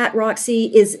that Roxy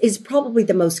is probably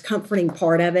the most comforting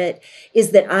part of it,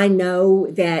 is that I know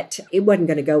that it wasn't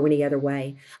going to go any other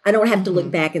way. I don't have to look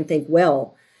back and think,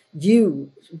 well,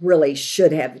 you really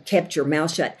should have kept your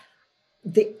mouth shut.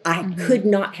 I could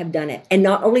not have done it. And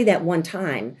not only that one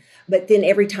time, but then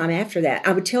every time after that,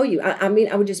 I would tell you, I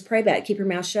mean, I would just pray about it. Keep your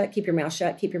mouth shut, keep your mouth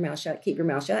shut, keep your mouth shut, keep your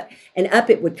mouth shut. And up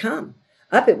it would come.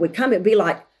 Up it would come. It'd be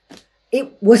like,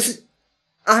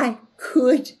 I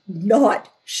could not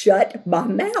shut my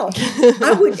mouth.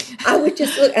 I would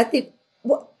just look, I think,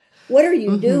 what are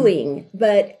you doing?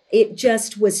 But it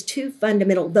just was too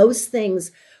fundamental. Those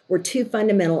things were too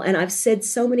fundamental. And I've said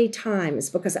so many times,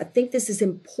 because I think this is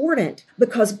important,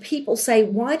 because people say,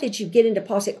 why did you get into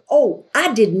politics? Oh,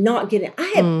 I did not get it.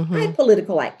 I had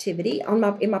political activity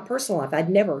in my personal life. I'd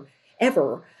never,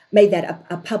 ever made that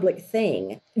a public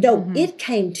thing. No, it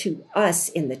came to us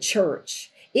in the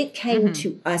church. It came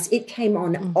to us. It came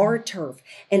on our turf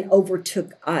and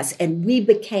overtook us, and we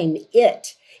became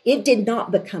it. It did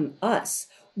not become us.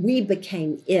 We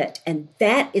became it. And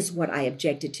that is what I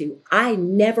objected to. I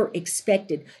never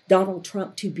expected Donald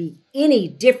Trump to be any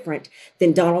different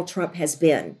than Donald Trump has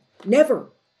been. Never.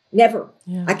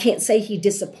 Yeah. I can't say he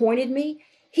disappointed me.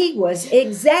 He was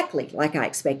exactly like I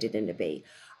expected him to be.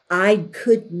 I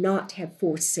could not have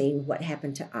foreseen what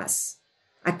happened to us.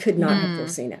 I could not have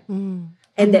foreseen it.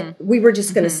 And that we were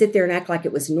just going to sit there and act like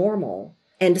it was normal.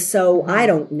 And so I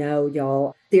don't know,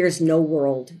 y'all. There's no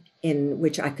world in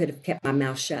which I could have kept my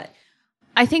mouth shut.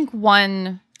 I think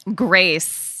one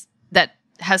grace that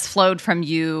has flowed from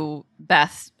you,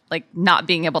 Beth, like not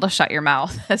being able to shut your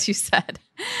mouth, as you said.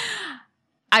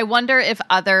 I wonder if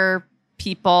other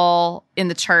people in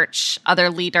the church, other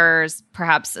leaders,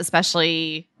 perhaps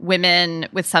especially women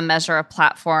with some measure of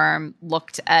platform,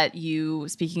 looked at you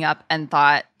speaking up and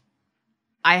thought,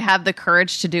 I have the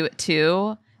courage to do it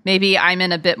too. Maybe I'm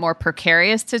in a bit more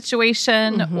precarious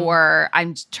situation, or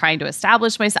I'm trying to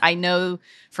establish myself. I know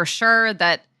for sure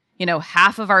that,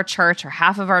 half of our church or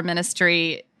half of our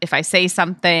ministry, if I say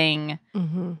something,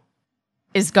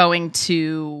 is going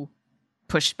to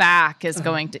push back, is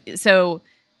going to. So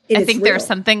I think there's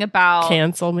something about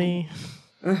cancel me.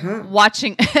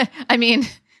 Watching. I mean,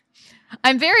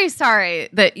 I'm very sorry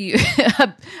that you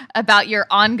about your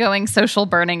ongoing social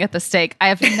burning at the stake. I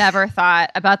have never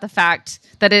thought about the fact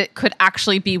that it could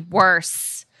actually be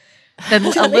worse than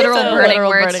a literal burning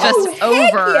where it's just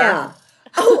over. Yeah.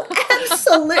 Oh,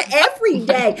 absolutely. Every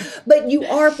day. But you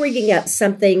are bringing up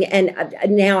something, and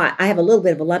now I have a little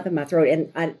bit of a lump in my throat,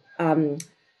 and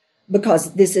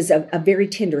because this is a very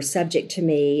tender subject to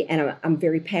me, and I'm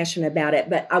very passionate about it.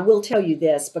 But I will tell you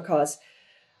this, because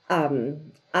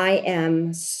I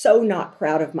am so not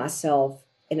proud of myself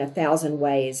in 1,000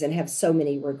 ways and have so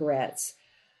many regrets.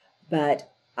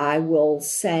 But I will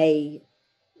say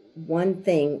one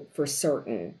thing for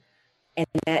certain, and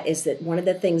that is that one of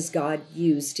the things God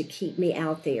used to keep me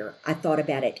out there, I thought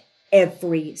about it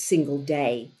every single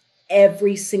day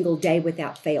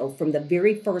without fail, from the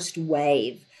very first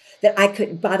wave that I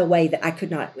could, by the way, that I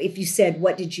could not, if you said,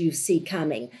 what did you see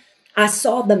coming? I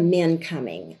saw the men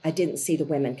coming. I didn't see the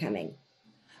women coming.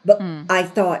 But I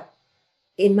thought,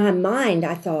 in my mind,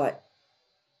 I thought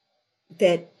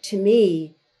that to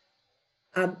me,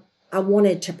 I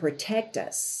wanted to protect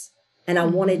us, and I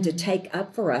wanted to take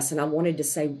up for us, and I wanted to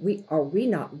say, are we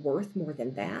not worth more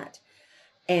than that?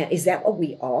 And is that what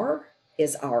we are?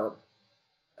 Is our,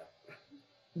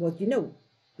 well, you know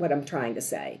what I'm trying to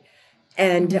say.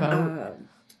 And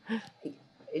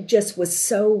it just was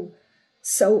so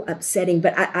upsetting.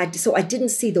 But I didn't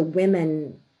see the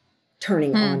women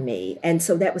turning on me. And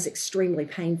so that was extremely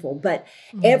painful. But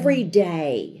every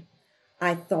day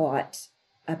I thought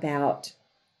about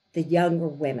the younger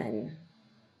women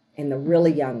and the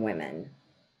really young women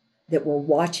that were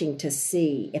watching to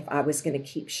see if I was going to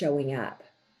keep showing up.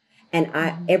 And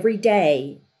every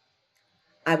day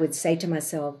I would say to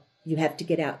myself, you have to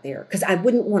get out there. Because I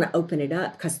wouldn't want to open it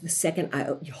up, because the second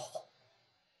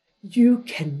you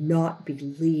cannot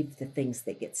believe the things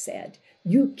that get said.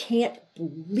 You can't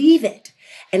believe it.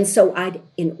 And so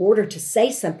in order to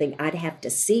say something, I'd have to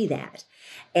see that.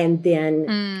 And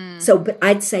then, but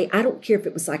I'd say, I don't care if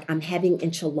it was like, I'm having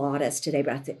enchiladas today,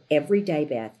 but I said, every day,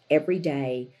 Beth, every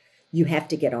day, you have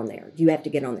to get on there. You have to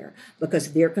get on there,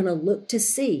 because they're going to look to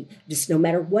see, just no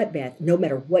matter what, Beth, no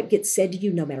matter what gets said to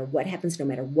you, no matter what happens, no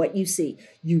matter what you see,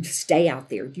 you stay out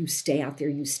there, you stay out there,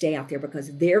 you stay out there,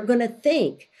 because they're going to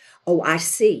think, oh, I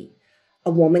see,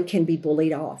 a woman can be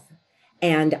bullied off.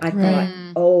 And I thought,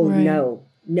 no,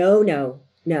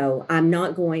 I'm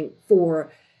not going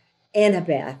for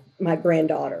Annabeth, my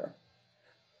granddaughter.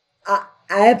 I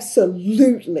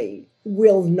absolutely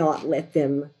will not let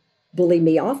them bully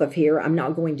me off of here. I'm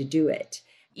not going to do it.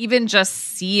 Even just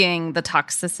seeing the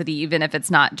toxicity, even if it's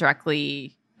not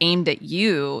directly aimed at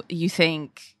you, you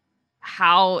think,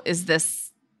 how is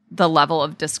this the level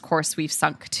of discourse we've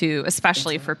sunk to,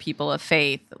 especially for people of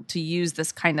faith, to use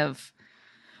this kind of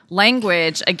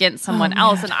language against someone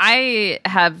else. And I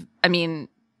have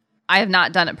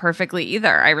not done it perfectly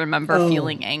either. I remember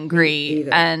feeling angry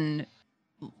and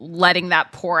letting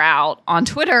that pour out on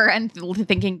Twitter and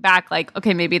thinking back like,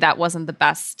 okay, maybe that wasn't the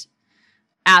best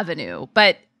avenue.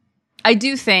 But I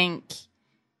do think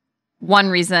one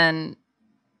reason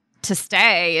to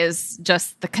stay is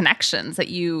just the connections that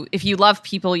if you love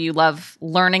people, you love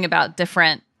learning about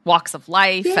different walks of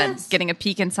life and getting a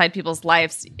peek inside people's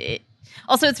lives.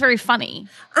 Also, it's very funny.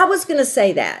 I was going to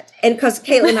say that. And because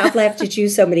Caitlin, I've laughed at you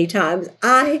so many times.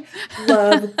 I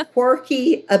love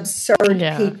quirky, absurd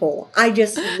people. I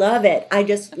just love it.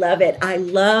 I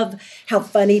love how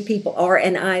funny people are.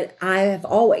 And I have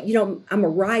always, I'm a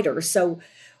writer. So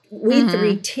we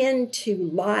three tend to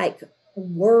like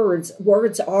words.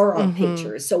 Words are our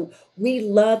pictures. So we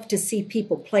love to see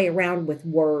people play around with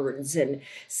words and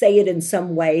say it in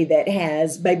some way that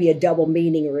has maybe a double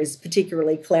meaning or is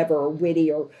particularly clever or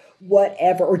witty or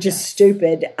whatever, or just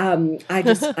stupid.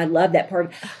 I love that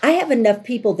part. I have enough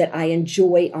people that I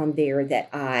enjoy on there that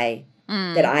I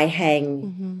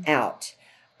hang out.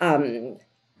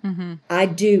 I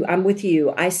do. I'm with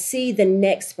you. I see the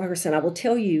next person. I will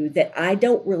tell you that I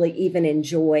don't really even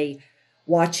enjoy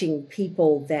watching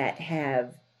people that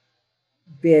have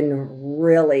been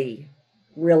really,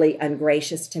 really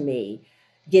ungracious to me,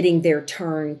 getting their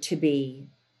turn to be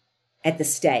at the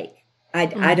stake. I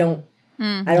don't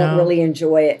really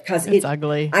enjoy it because it's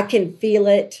ugly. I can feel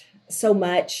it so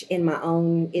much in my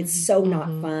own. It's so not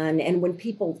fun. And when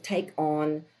people take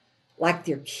on like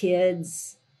their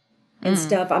kids and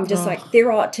stuff, I'm just like,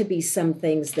 there ought to be some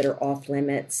things that are off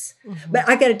limits. But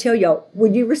I got to tell y'all,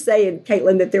 when you were saying,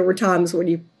 Caitlin, that there were times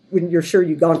when you're sure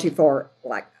you've gone too far,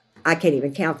 like I can't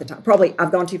even count the time. Probably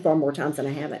I've gone too far more times than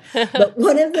I haven't. But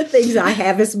one of the things I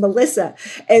have is Melissa.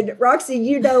 And Roxy,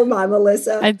 you know my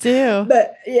Melissa. I do.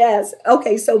 But yes.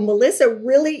 Okay. So Melissa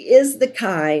really is the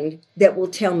kind that will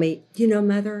tell me,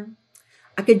 Mother,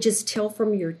 I could just tell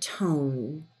from your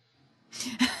tone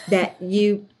that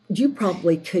you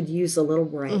probably could use a little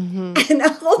brain. And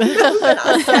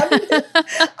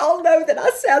I'll know that I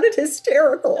sounded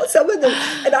hysterical. Some of them,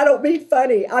 and I don't mean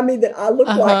funny, I mean that I look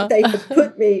like they have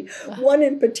put me, one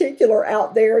in particular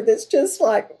out there that's just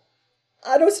like,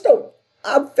 I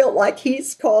felt like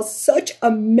he's caused such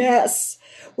a mess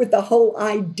with the whole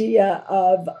idea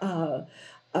of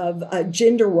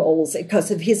gender roles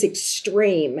because of his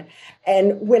extreme.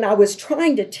 And when I was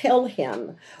trying to tell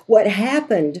him what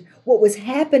was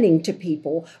happening to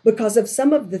people because of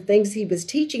some of the things he was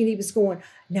teaching, he was going,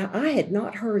 now I had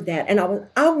not heard that. And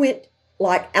I went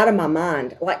like out of my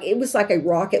mind. Like it was like a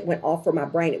rocket went off from my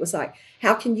brain. It was like,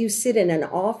 how can you sit in an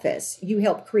office? You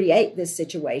helped create this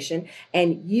situation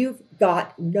and you've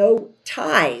got no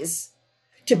ties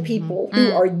to people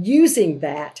who are using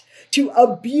that to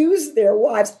abuse their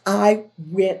wives. I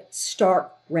went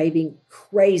stark raving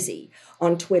crazy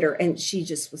on Twitter, and she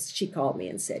called me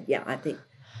and said, "Yeah, I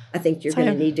think you're going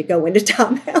to need to go into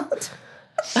timeout."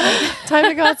 Time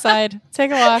to go outside,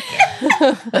 take a walk,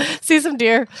 see some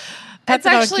deer.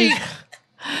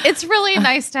 It's really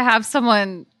nice to have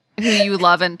someone who you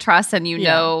love and trust, and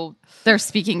know they're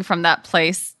speaking from that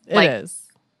place. It is.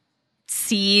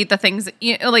 See the things,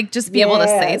 just be able to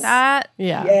say that.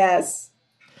 Yeah. Yes.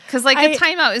 Because a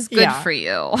timeout is good for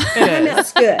you.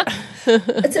 Timeout's good.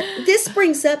 This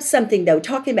brings up something, though,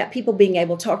 talking about people being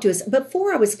able to talk to us.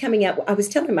 Before I was coming out, I was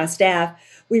telling my staff,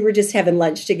 we were just having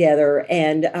lunch together,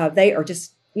 and they are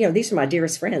just, these are my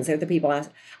dearest friends. They're the people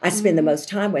I spend the most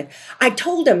time with. I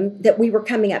told them that we were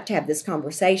coming up to have this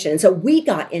conversation. And so we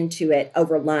got into it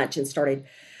over lunch and started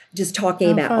just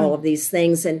talking about all of these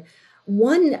things. And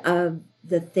one of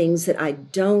the things that I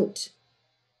don't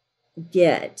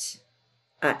get,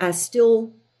 I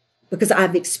still, because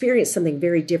I've experienced something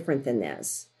very different than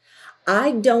this.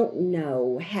 I don't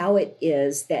know how it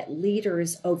is that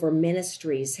leaders over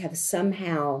ministries have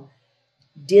somehow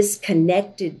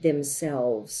disconnected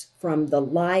themselves from the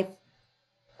life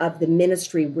of the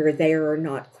ministry where they are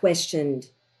not questioned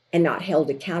and not held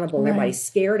accountable. Right. Everybody's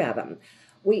scared of them.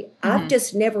 I've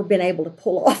just never been able to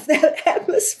pull off that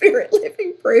atmosphere at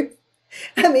Living Proof.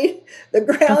 I mean, the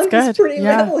ground is pretty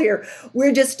level here.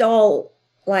 We're just all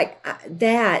like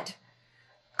that.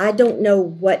 I don't know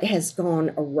what has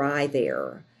gone awry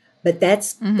there, but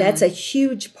that's a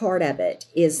huge part of it,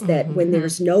 is that when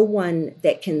there's no one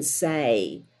that can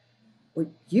say, well,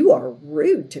 you are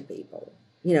rude to people.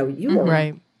 You are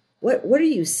right. What are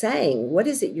you saying? What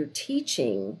is it you're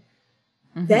teaching?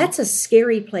 That's a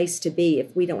scary place to be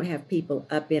if we don't have people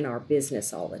up in our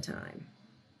business all the time.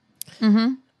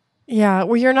 Yeah,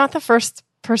 well, you're not the first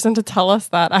person to tell us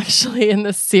that actually in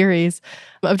this series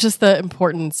of just the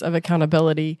importance of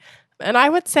accountability. And I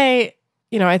would say,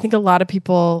 I think a lot of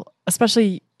people,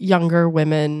 especially younger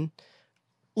women,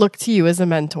 look to you as a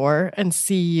mentor and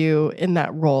see you in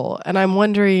that role. And I'm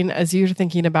wondering, as you're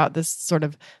thinking about this sort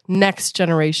of next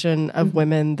generation of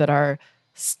women that are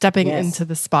stepping into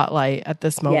the spotlight at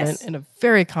this moment in a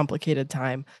very complicated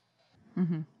time,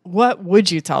 what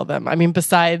would you tell them? I mean,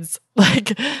 besides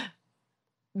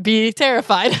be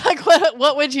terrified,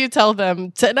 what would you tell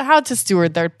them how to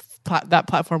steward that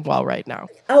platform well right now?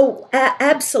 Oh,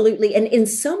 absolutely. And in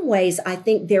some ways, I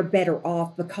think they're better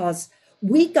off because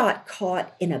we got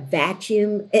caught in a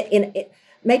vacuum.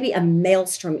 Maybe a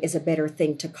maelstrom is a better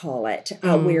thing to call it,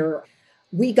 where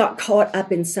we got caught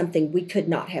up in something we could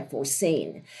not have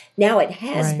foreseen. Now it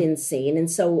has been seen.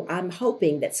 And so I'm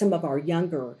hoping that some of our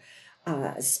younger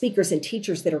speakers and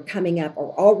teachers that are coming up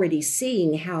are already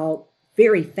seeing how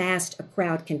very fast a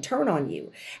crowd can turn on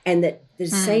you. And that the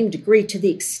same degree, to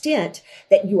the extent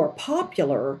that you are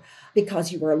popular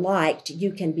because you are liked,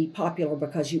 you can be popular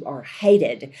because you are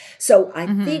hated. So I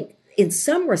think in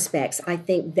some respects, I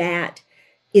think that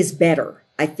is better.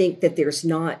 I think that there's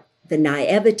not the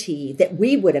naivety that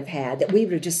we would have had, that we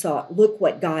would have just thought, look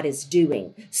what God is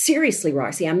doing. Seriously,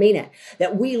 Roxy, I mean it,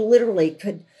 that we literally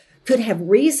could have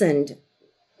reasoned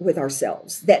with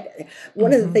ourselves. That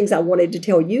one of the things I wanted to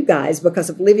tell you guys, because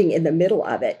of living in the middle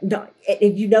of it,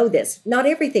 and you know this, not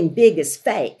everything big is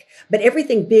fake, but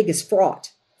everything big is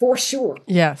fraught, for sure.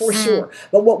 Yes. For sure.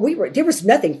 But there was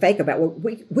nothing fake about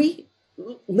it. We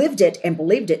lived it and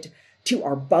believed it to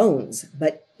our bones,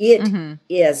 but it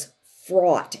is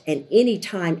fraught. And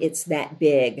anytime it's that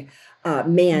big,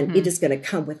 it is going to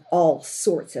come with all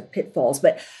sorts of pitfalls.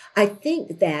 But I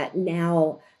think that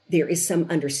now there is some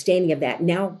understanding of that.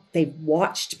 Now they've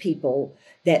watched people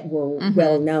that were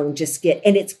well known just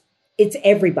and it's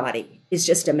everybody. It's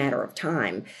just a matter of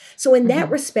time. So in that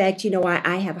respect,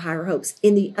 I have higher hopes.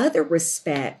 In the other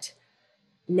respect,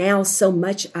 now so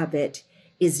much of it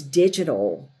is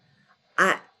digital.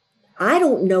 I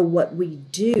don't know what we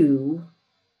do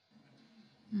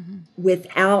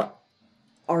without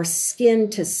our skin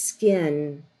to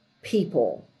skin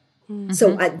people.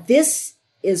 So this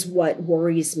is what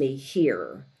worries me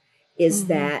here, is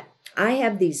that I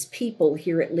have these people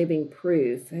here at Living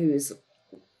Proof whose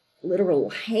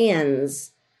literal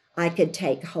hands I could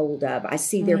take hold of. I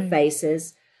see their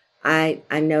faces. I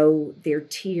know their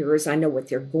tears. I know what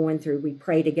they're going through. We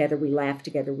pray together. We laugh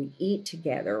together. We eat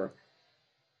together.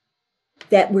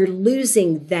 That we're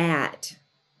losing that,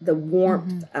 the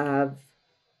warmth of,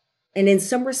 and in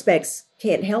some respects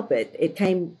can't help it. It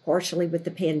came partially with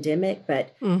the pandemic,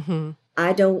 but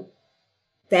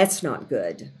that's not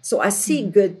good. So I see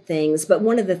good things, but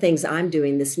one of the things I'm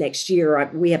doing this next year,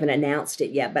 we haven't announced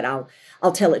it yet, but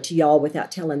I'll tell it to y'all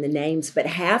without telling the names. But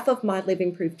half of my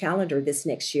Living Proof calendar this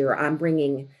next year, I'm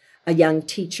bringing a young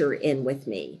teacher in with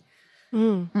me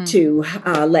to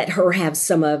let her have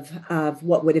some of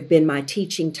what would have been my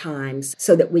teaching times,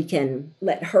 so that we can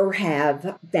let her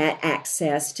have that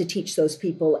access to teach those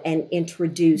people and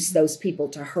introduce those people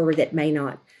to her that may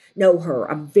not know her.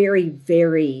 I'm very,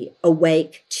 very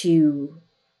awake to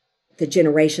the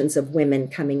generations of women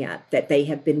coming up, that they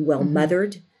have been well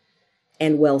mothered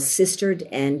and well sistered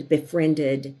and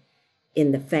befriended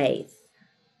in the faith.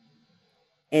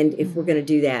 And if we're going to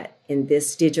do that in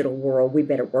this digital world, we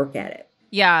better work at it.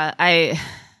 Yeah,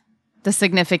 the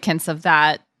significance of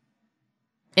that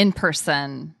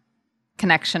in-person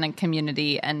connection and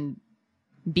community and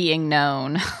being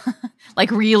known,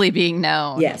 like really being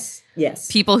known. Yes.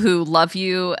 People who love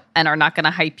you and are not going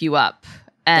to hype you up.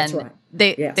 And that's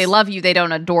right. they love you, they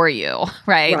don't adore you,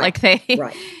 right? Like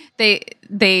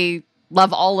they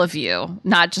love all of you,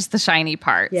 not just the shiny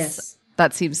parts. Yes.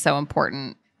 That seems so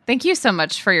important. Thank you so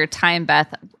much for your time,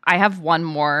 Beth. I have one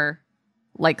more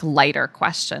lighter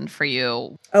question for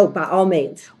you. Oh, by all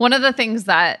means. One of the things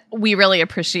that we really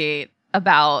appreciate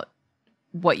about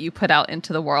what you put out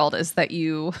into the world is that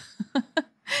you,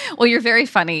 well, you're very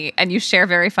funny and you share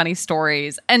very funny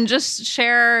stories and just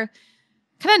share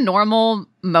kind of normal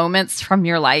moments from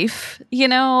your life, you're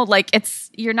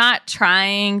not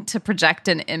trying to project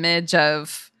an image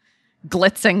of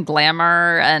glitz and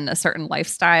glamour and a certain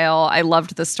lifestyle. I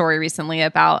loved the story recently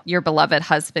about your beloved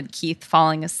husband, Keith,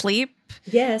 falling asleep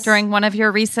during one of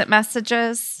your recent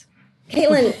messages.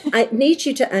 Caitlin, I need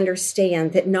you to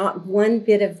understand that not one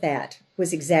bit of that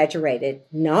was exaggerated.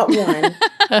 Not one.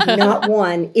 Not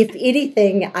one. If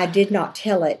anything, I did not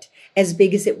tell it as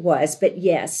big as it was. But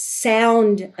yes,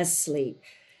 sound asleep.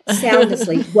 sound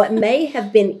asleep. What may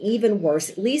have been even worse,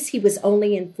 at least he was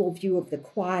only in full view of the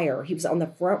choir. He was on the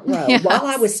front row while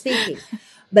I was speaking.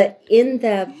 But in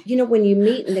the, when you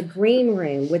meet in the green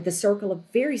room with the circle of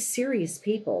very serious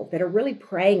people that are really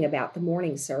praying about the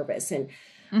morning service. And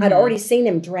I'd already seen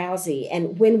him drowsy.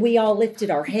 And when we all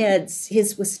lifted our heads,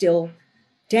 his was still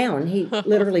down. He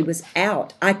literally was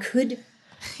out.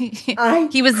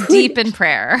 He was deep in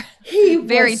prayer. He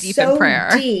very was deep so in prayer.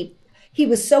 Deep. He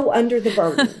was so under the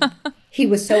burden.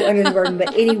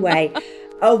 But anyway,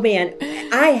 oh man,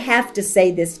 I have to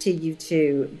say this to you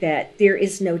too, that there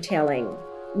is no telling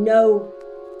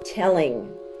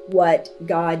what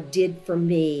God did for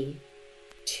me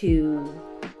to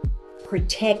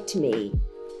protect me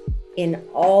in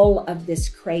all of this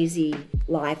crazy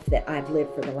life that I've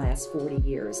lived for the last 40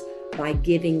 years by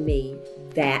giving me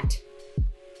that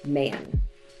man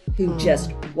who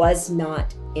just was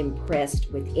not impressed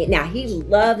with it. Now, he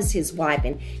loves his wife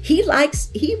and he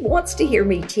wants to hear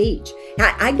me teach.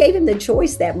 I gave him the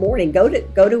choice that morning, go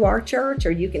to our church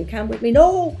or you can come with me.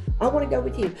 No, I want to go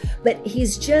with you. But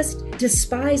he's just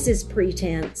despises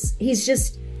pretense. He's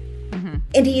just,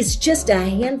 and he's just a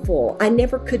handful. I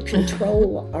never could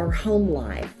control our home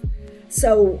life.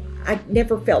 So I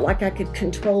never felt like I could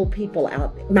control people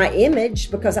out my image,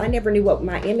 because I never knew what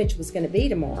my image was going to be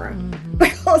tomorrow,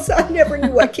 because I never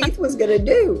knew what Keith was going to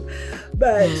do.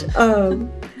 But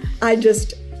I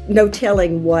just, no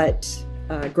telling what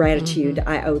gratitude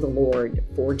I owe the Lord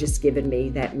for just giving me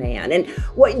that man. And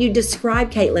what you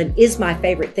described, Caitlin, is my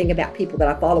favorite thing about people that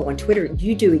I follow on Twitter.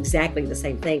 You do exactly the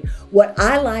same thing. What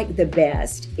I like the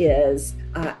best is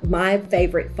my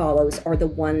favorite follows are the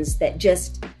ones that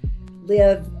just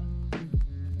live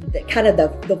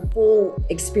the full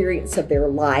experience of their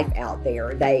life out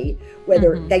there. They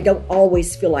don't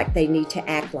always feel like they need to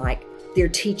act like they're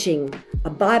teaching a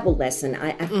Bible lesson.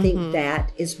 I think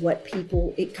that is what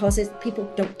it causes people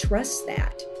don't trust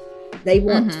that. They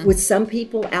want, with some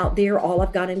people out there, all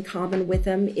I've got in common with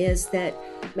them is that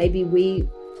maybe we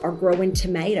are growing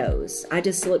tomatoes. I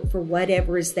just look for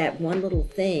whatever is that one little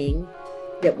thing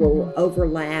that will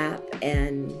overlap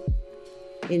and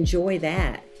enjoy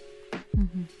that.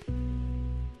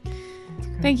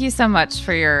 Thank you so much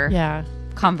for your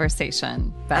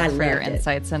conversation, Beth, for your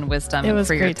insights and wisdom. It was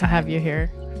for great to have you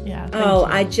here. Yeah. Oh,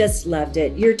 I just loved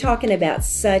it. You're talking about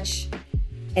such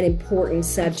an important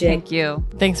subject. Thank you.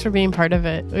 Thanks for being part of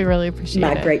it. We really appreciate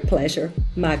it. My great pleasure.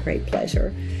 My great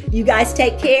pleasure. You guys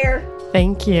take care.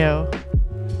 Thank you.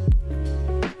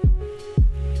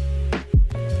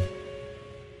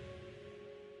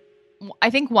 I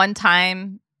think one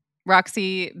time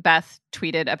Roxy, Beth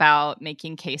tweeted about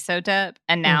making queso dip,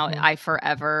 and now I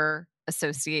forever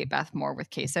associate Beth more with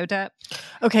queso dip.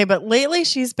 Okay, but lately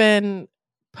she's been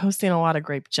posting a lot of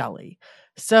grape jelly.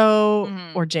 So,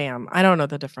 or jam. I don't know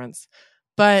the difference.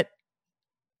 But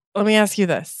let me ask you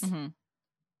this.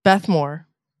 Beth Moore,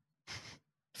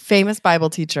 famous Bible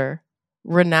teacher,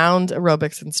 renowned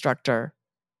aerobics instructor,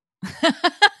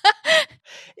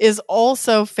 is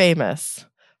also famous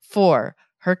for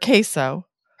her queso,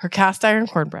 her cast iron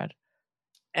cornbread,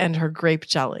 and her grape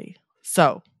jelly.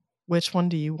 So, which one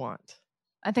do you want?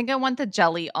 I think I want the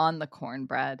jelly on the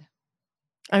cornbread.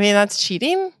 I mean, that's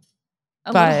cheating.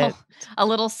 A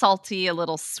little salty, a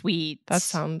little sweet. That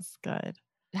sounds good.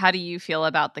 How do you feel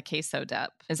about the queso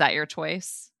dip? Is that your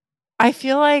choice? I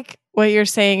feel like what you're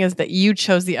saying is that you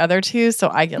chose the other two, so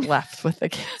I get left with the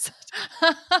queso.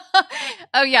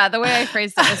 Oh, yeah. The way I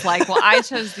phrased it was like, well, I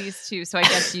chose these two, so I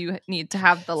guess you need to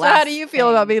have the last. So how do you feel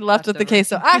about being left with the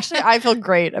queso? Actually, I feel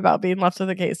great about being left with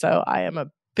the queso. I am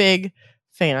a big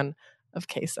fan of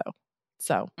queso.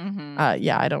 So,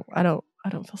 yeah, I don't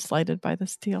feel slighted by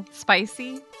this deal.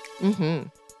 Spicy?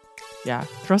 Yeah,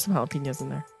 throw some jalapenos in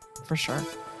there for sure.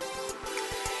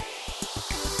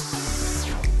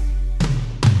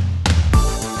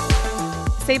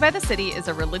 Saved by the City is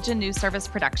a Religion News Service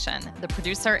production. The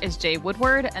producer is Jay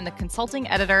Woodward, and the consulting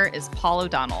editor is Paul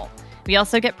O'Donnell. We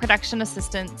also get production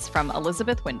assistance from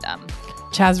Elizabeth Wyndham.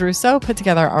 Chaz Russo put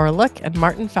together our look, and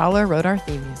Martin Fowler wrote our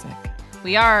theme music.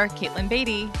 We are Caitlin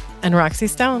Beatty and Roxy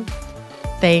Stone.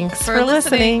 Thanks for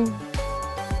listening.